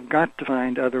 We have got to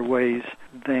find other ways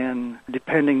than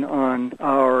depending on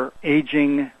our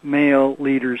aging male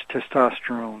leaders'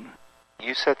 testosterone.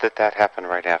 You said that happened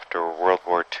right after World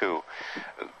War II.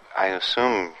 I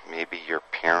assume maybe your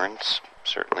parents,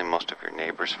 certainly most of your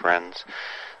neighbors' friends,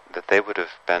 that they would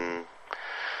have been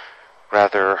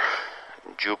rather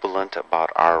jubilant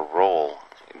about our role,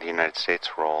 the United States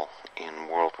role in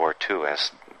World War II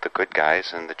as the good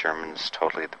guys and the Germans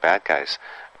totally the bad guys.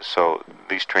 So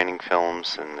these training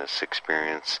films and this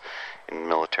experience in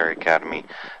military academy,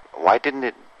 why didn't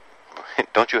it,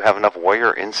 don't you have enough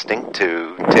warrior instinct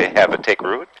to have it take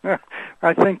root?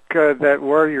 I think that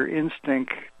warrior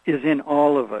instinct is in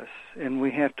all of us, and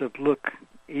we have to look,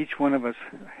 each one of us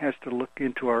has to look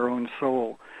into our own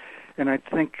soul. And I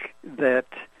think that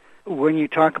when you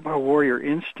talk about warrior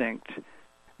instinct,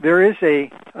 there is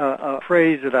a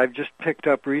phrase that I've just picked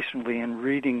up recently in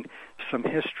reading some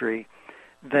history,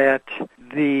 that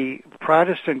the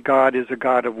Protestant God is a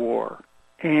God of war.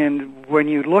 And when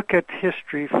you look at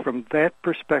history from that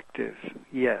perspective,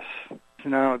 yes.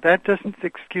 Now, that doesn't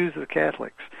excuse the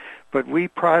Catholics, but we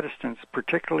Protestants,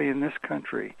 particularly in this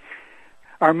country,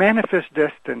 our manifest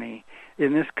destiny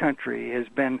in this country has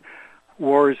been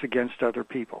wars against other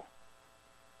people.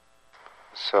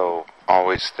 So,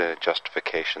 always the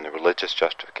justification, the religious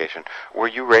justification. Were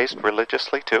you raised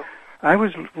religiously, too? I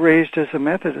was raised as a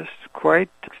Methodist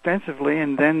quite extensively,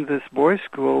 and then this boys'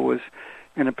 school was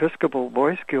an Episcopal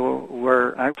boys' school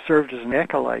where I served as an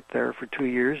acolyte there for 2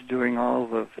 years, doing all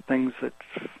the things that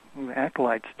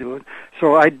acolytes do.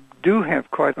 So I do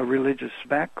have quite a religious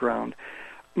background.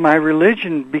 My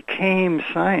religion became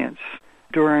science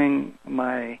during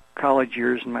my college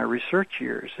years and my research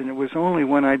years, and it was only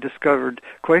when I discovered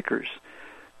Quakers,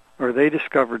 or they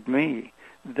discovered me,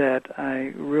 that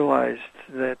I realized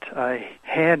that I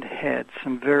had had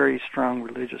some very strong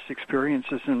religious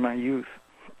experiences in my youth.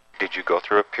 Did you go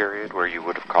through a period where you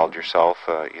would have called yourself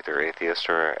either atheist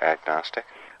or agnostic?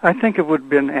 I think it would have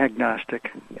been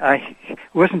agnostic. I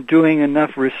wasn't doing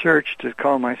enough research to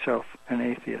call myself an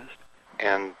atheist.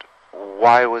 And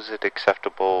why was it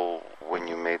acceptable when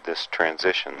you made this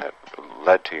transition that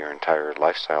led to your entire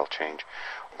lifestyle change?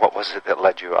 What was it that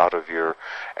led you out of your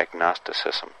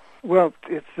agnosticism? Well,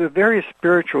 it's the various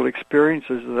spiritual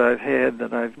experiences that I've had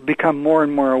that I've become more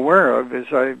and more aware of as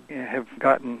I have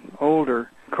gotten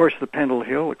older. Of course, the Pendle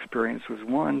Hill experience was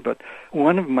one, but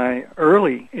one of my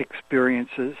early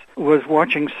experiences was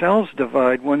watching cells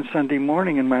divide one Sunday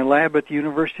morning in my lab at the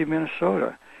University of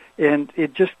Minnesota. And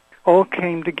it just all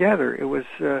came together. It was,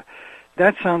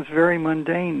 that sounds very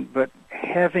mundane, but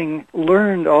having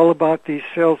learned all about these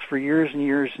cells for years and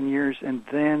years and years, and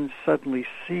then suddenly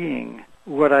seeing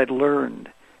what I'd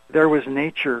learned, there was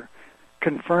nature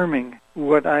confirming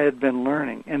what I had been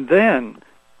learning. And then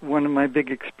one of my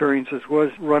big experiences was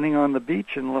running on the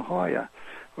beach in La Jolla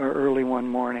early one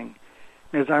morning.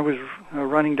 As I was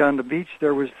running down the beach,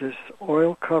 there was this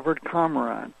oil-covered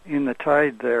cormorant in the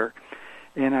tide there,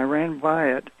 and I ran by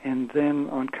it, and then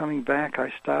on coming back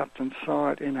I stopped and saw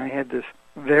it, and I had this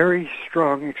very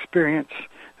strong experience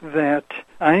that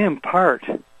I am part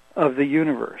of the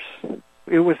universe.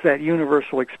 It was that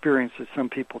universal experience that some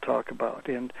people talk about,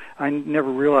 and I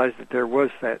never realized that there was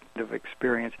that kind of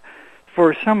experience.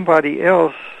 For somebody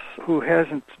else who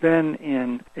hasn't been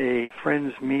in a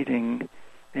friend's meeting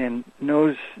and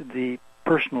knows the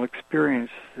personal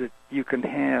experience that you can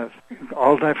have,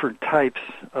 all different types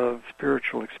of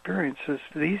spiritual experiences,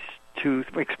 these two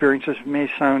experiences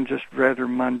may sound just rather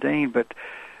mundane, but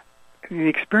the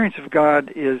experience of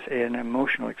God is an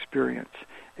emotional experience.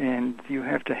 And you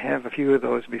have to have a few of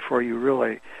those before you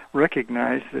really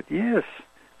recognize that, yes,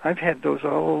 I've had those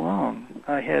all along.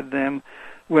 I had them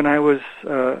when I was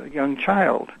a young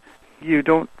child. You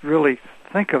don't really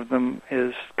think of them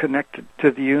as connected to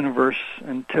the universe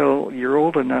until you're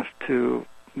old enough to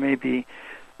maybe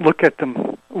look at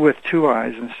them with two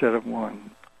eyes instead of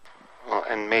one. Well,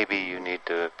 and maybe you need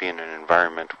to be in an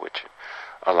environment which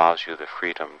allows you the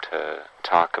freedom to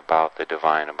talk about the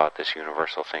divine, about this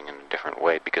universal thing in a different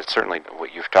way, because certainly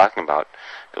what you're talking about,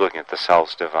 looking at the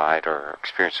cells divide or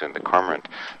experiencing the cormorant,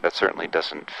 that certainly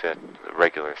doesn't fit the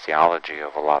regular theology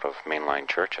of a lot of mainline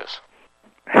churches.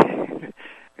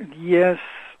 Yes,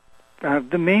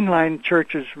 the mainline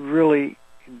churches really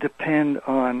depend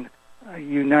on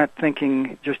you not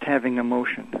thinking, just having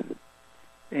emotion.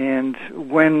 And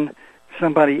when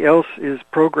somebody else is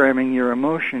programming your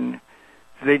emotion,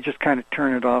 they just kind of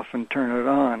turn it off and turn it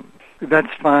on.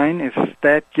 That's fine if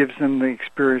that gives them the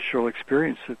spiritual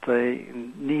experience that they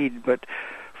need, but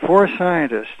for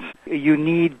scientists, you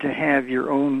need to have your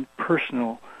own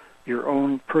personal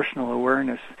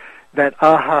awareness, that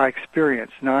aha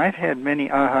experience. Now, I've had many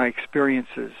aha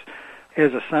experiences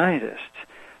as a scientist.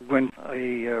 When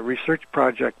a research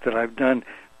project that I've done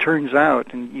turns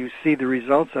out and you see the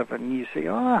results of it and you say,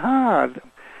 aha,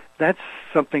 that's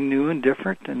something new and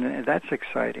different, and that's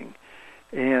exciting.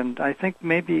 And I think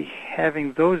maybe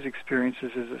having those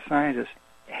experiences as a scientist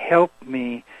help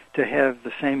me to have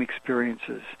the same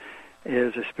experiences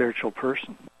as a spiritual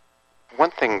person.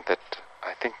 One thing that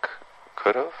I think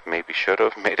could have, maybe should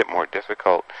have, made it more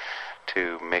difficult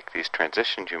to make these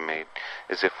transitions you made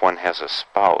is if one has a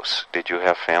spouse. Did you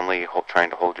have family trying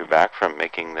to hold you back from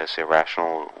making this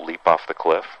irrational leap off the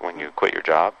cliff when you quit your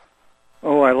job?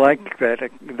 Oh, I like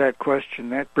that question.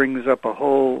 That brings up a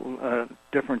whole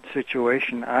different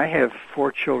situation. I have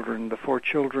 4 children. The 4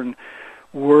 children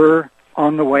were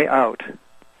on the way out,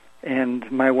 and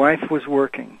my wife was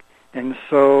working. And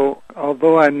so,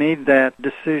 although I made that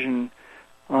decision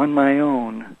on my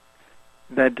own,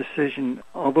 that decision,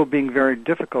 although being very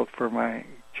difficult for my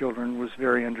children, was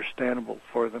very understandable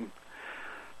for them.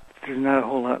 There's not a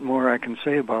whole lot more I can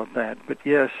say about that. But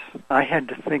yes, I had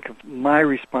to think of my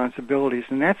responsibilities,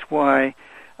 and that's why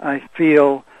I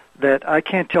feel that I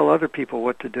can't tell other people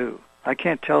what to do. I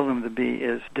can't tell them to be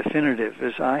as definitive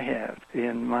as I have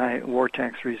in my war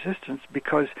tax resistance,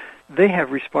 because they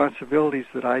have responsibilities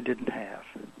that I didn't have.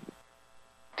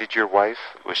 Did your wife,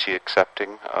 was she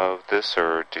accepting of this,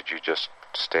 or did you just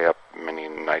stay up many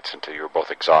nights until you were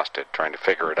both exhausted trying to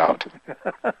figure it out?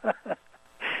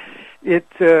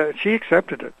 She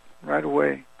accepted it right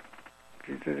away.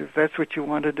 She said, if that's what you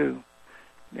want to do.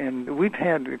 And we've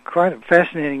had quite a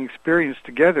fascinating experience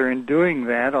together in doing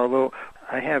that, although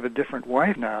I have a different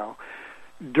wife now.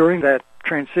 During that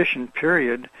transition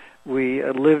period, we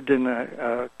lived in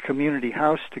a community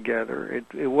house together.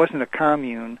 It wasn't a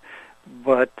commune,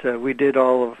 but we did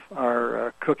all of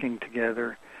our cooking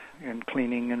together and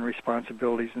cleaning and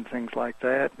responsibilities and things like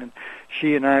that. And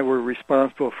she and I were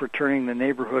responsible for turning the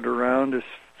neighborhood around as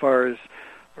far as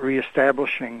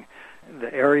reestablishing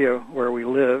the area where we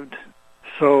lived.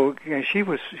 So she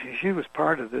was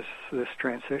part of this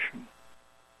transition.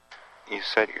 You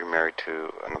said you're married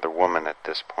to another woman at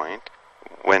this point.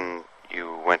 When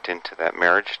you went into that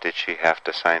marriage, did she have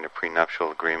to sign a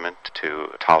prenuptial agreement to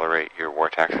tolerate your war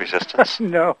tax resistance?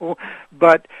 No,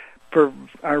 but for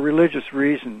our religious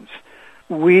reasons,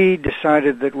 we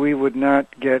decided that we would not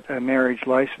get a marriage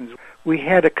license. We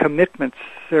had a commitment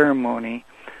ceremony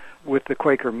with the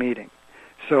Quaker meeting.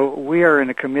 So we are in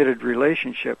a committed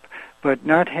relationship, but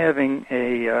not having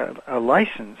a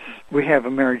license. We have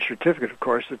a marriage certificate, of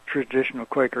course, a traditional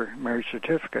Quaker marriage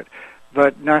certificate,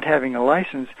 but not having a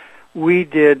license, we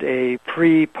did a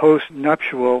pre-post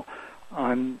nuptial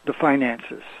on the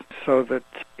finances, so that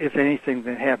if anything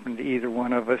that happened to either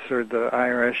one of us or the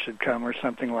IRS should come or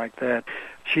something like that,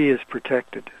 she is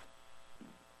protected.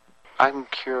 I'm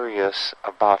curious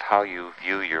about how you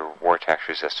view your war tax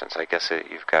resistance. I guess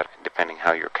you've got, depending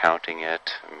how you're counting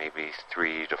it, maybe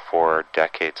 3 to 4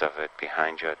 decades of it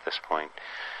behind you at this point.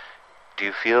 Do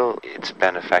you feel it's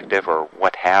been effective, or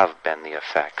what have been the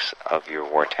effects of your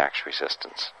war tax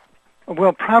resistance?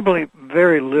 Well, probably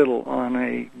very little on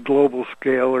a global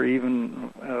scale or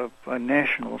even a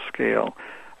national scale.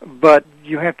 But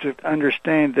you have to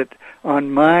understand that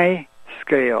on my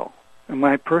scale,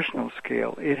 my personal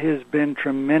scale, it has been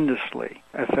tremendously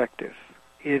effective.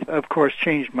 It, of course,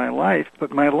 changed my life,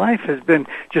 but my life has been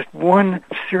just one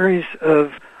series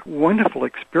of wonderful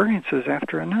experiences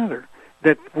after another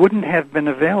that wouldn't have been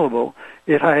available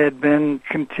if I had been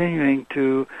continuing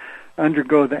to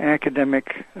undergo the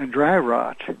academic dry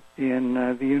rot in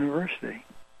the university.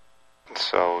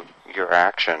 So your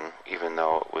action, even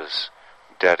though it was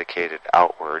dedicated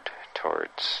outward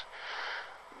towards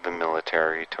the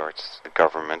military, towards the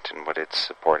government and what it's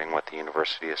supporting, what the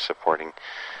university is supporting,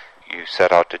 you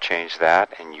set out to change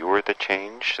that, and you were the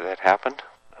change that happened?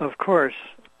 Of course.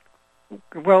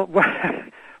 Well,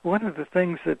 one of the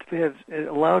things that has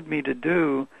allowed me to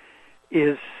do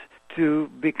is to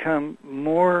become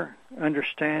more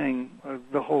understanding of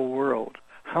the whole world.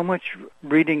 How much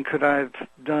reading could I have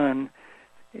done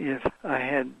if I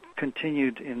had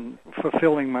continued in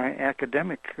fulfilling my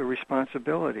academic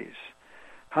responsibilities?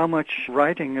 How much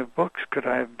writing of books could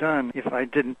I have done if I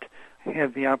didn't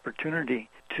have the opportunity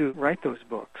to write those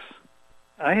books?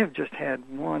 I have just had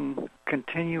one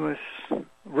continuous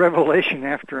revelation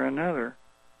after another.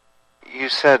 You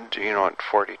said, at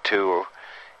 42,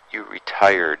 you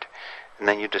retired, and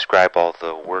then you describe all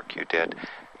the work you did.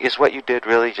 Is what you did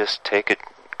really just take a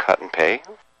cut and pay?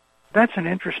 That's an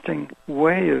interesting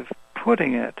way of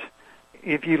putting it.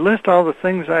 If you list all the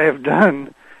things I have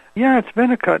done, yeah, it's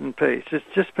been a cut and paste. It's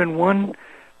just been one,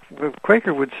 the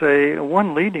Quaker would say,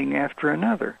 one leading after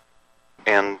another.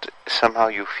 And somehow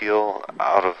you feel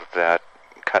out of that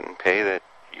cut and pay that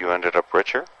you ended up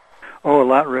richer? Oh, a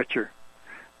lot richer.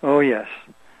 Oh, yes.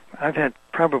 I've had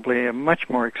probably a much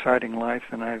more exciting life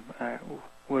than I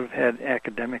would have had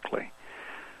academically.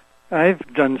 I've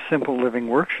done simple living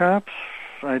workshops.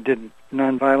 I did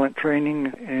nonviolent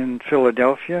training in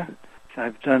Philadelphia.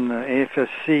 I've done the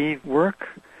AFSC work.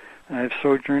 I've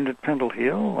sojourned at Pendle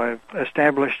Hill. I've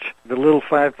established the Little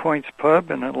 5 Points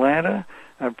Pub in Atlanta.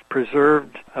 I've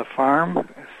preserved a farm.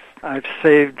 I've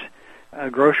saved a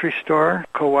grocery store,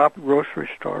 co-op grocery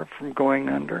store, from going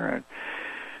under.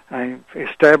 I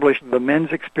established the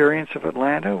Men's Experience of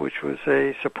Atlanta, which was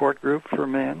a support group for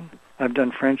men. I've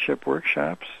done friendship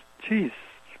workshops. Geez,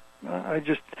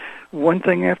 one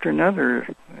thing after another.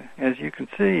 As you can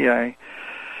see, I've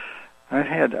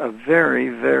had a very,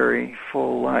 very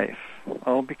full life,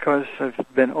 all because I've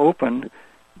been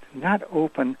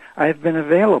I've been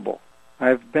available.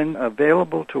 I've been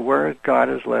available to where God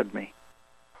has led me.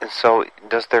 And so,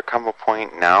 does there come a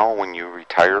point now when you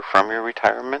retire from your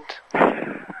retirement?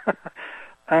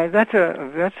 That's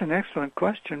an excellent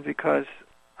question, because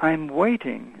I'm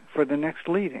waiting for the next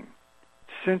leading.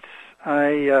 Since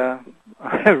I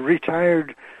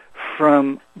retired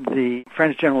from the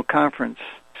Friends General Conference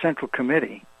Central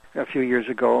Committee a few years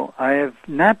ago, I have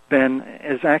not been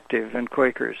as active in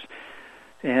Quakers.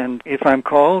 And if I'm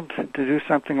called to do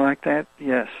something like that,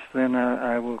 yes, then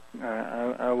I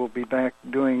will be back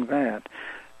doing that.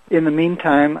 In the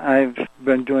meantime, I've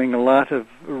been doing a lot of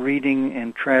reading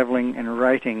and traveling and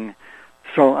writing,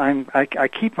 so I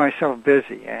keep myself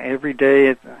busy every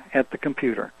day at the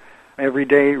computer, every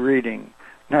day reading,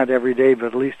 not every day, but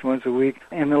at least once a week,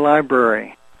 in the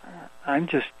library. I'm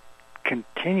just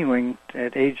continuing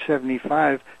at age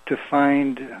 75 to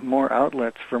find more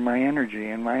outlets for my energy,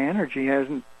 and my energy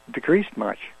hasn't decreased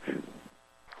much.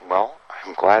 Well,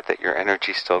 I'm glad that your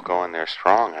energy's still going there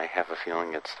strong. I have a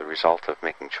feeling it's the result of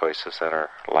making choices that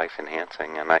are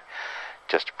life-enhancing, and I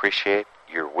just appreciate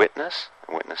your witness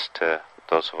to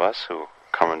those of us who are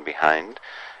coming behind.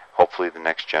 Hopefully the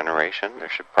next generation. There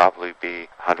should probably be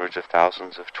hundreds of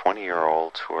thousands of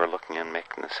 20-year-olds who are looking and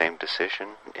making the same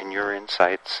decision. In your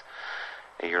insights,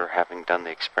 you're having done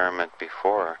the experiment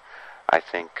before, I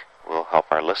think will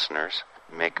help our listeners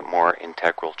make a more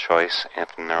integral choice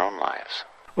in their own lives.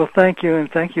 Well, thank you,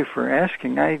 and thank you for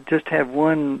asking. I just have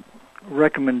one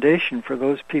recommendation for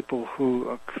those people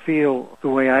who feel the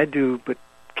way I do but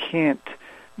can't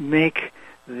make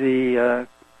the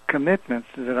commitments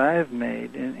that I have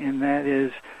made, and that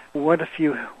is, what if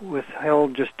you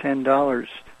withheld just $10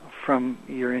 from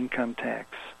your income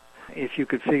tax? If you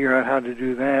could figure out how to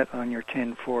do that on your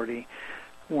 1040,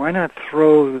 why not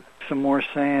throw some more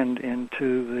sand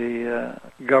into the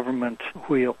government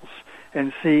wheels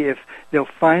and see if they'll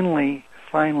finally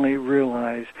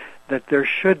realize that there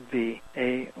should be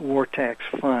a war tax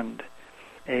fund,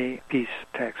 a peace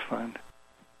tax fund.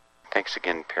 Thanks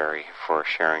again, Perry, for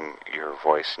sharing your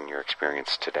voice and your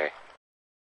experience today.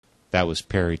 That was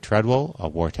Perry Treadwell, a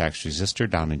war tax resister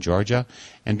down in Georgia.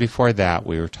 And before that,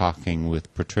 we were talking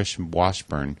with Patricia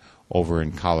Washburn over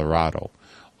in Colorado,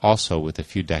 also with a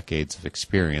few decades of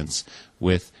experience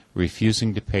with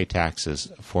refusing to pay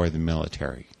taxes for the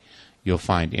military. You'll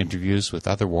find interviews with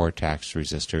other war tax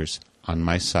resistors on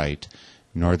my site,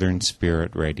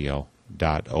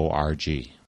 northernspiritradio.org.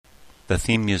 The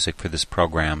theme music for this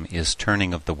program is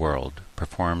Turning of the World,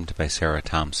 performed by Sarah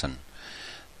Thompson.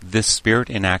 This Spirit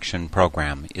in Action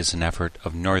program is an effort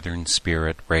of Northern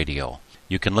Spirit Radio.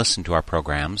 You can listen to our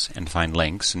programs and find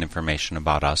links and information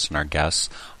about us and our guests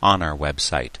on our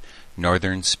website,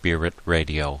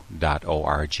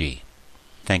 northernspiritradio.org.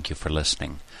 Thank you for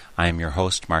listening. I am your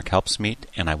host, Mark Helpsmeet,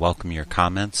 and I welcome your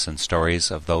comments and stories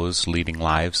of those leading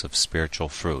lives of spiritual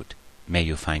fruit. May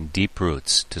you find deep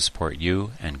roots to support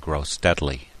you and grow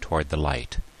steadily toward the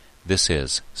light. This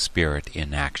is Spirit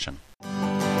in Action.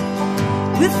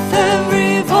 With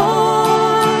every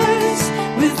voice,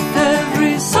 with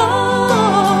every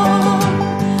song,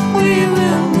 we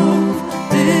will move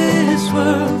this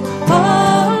world.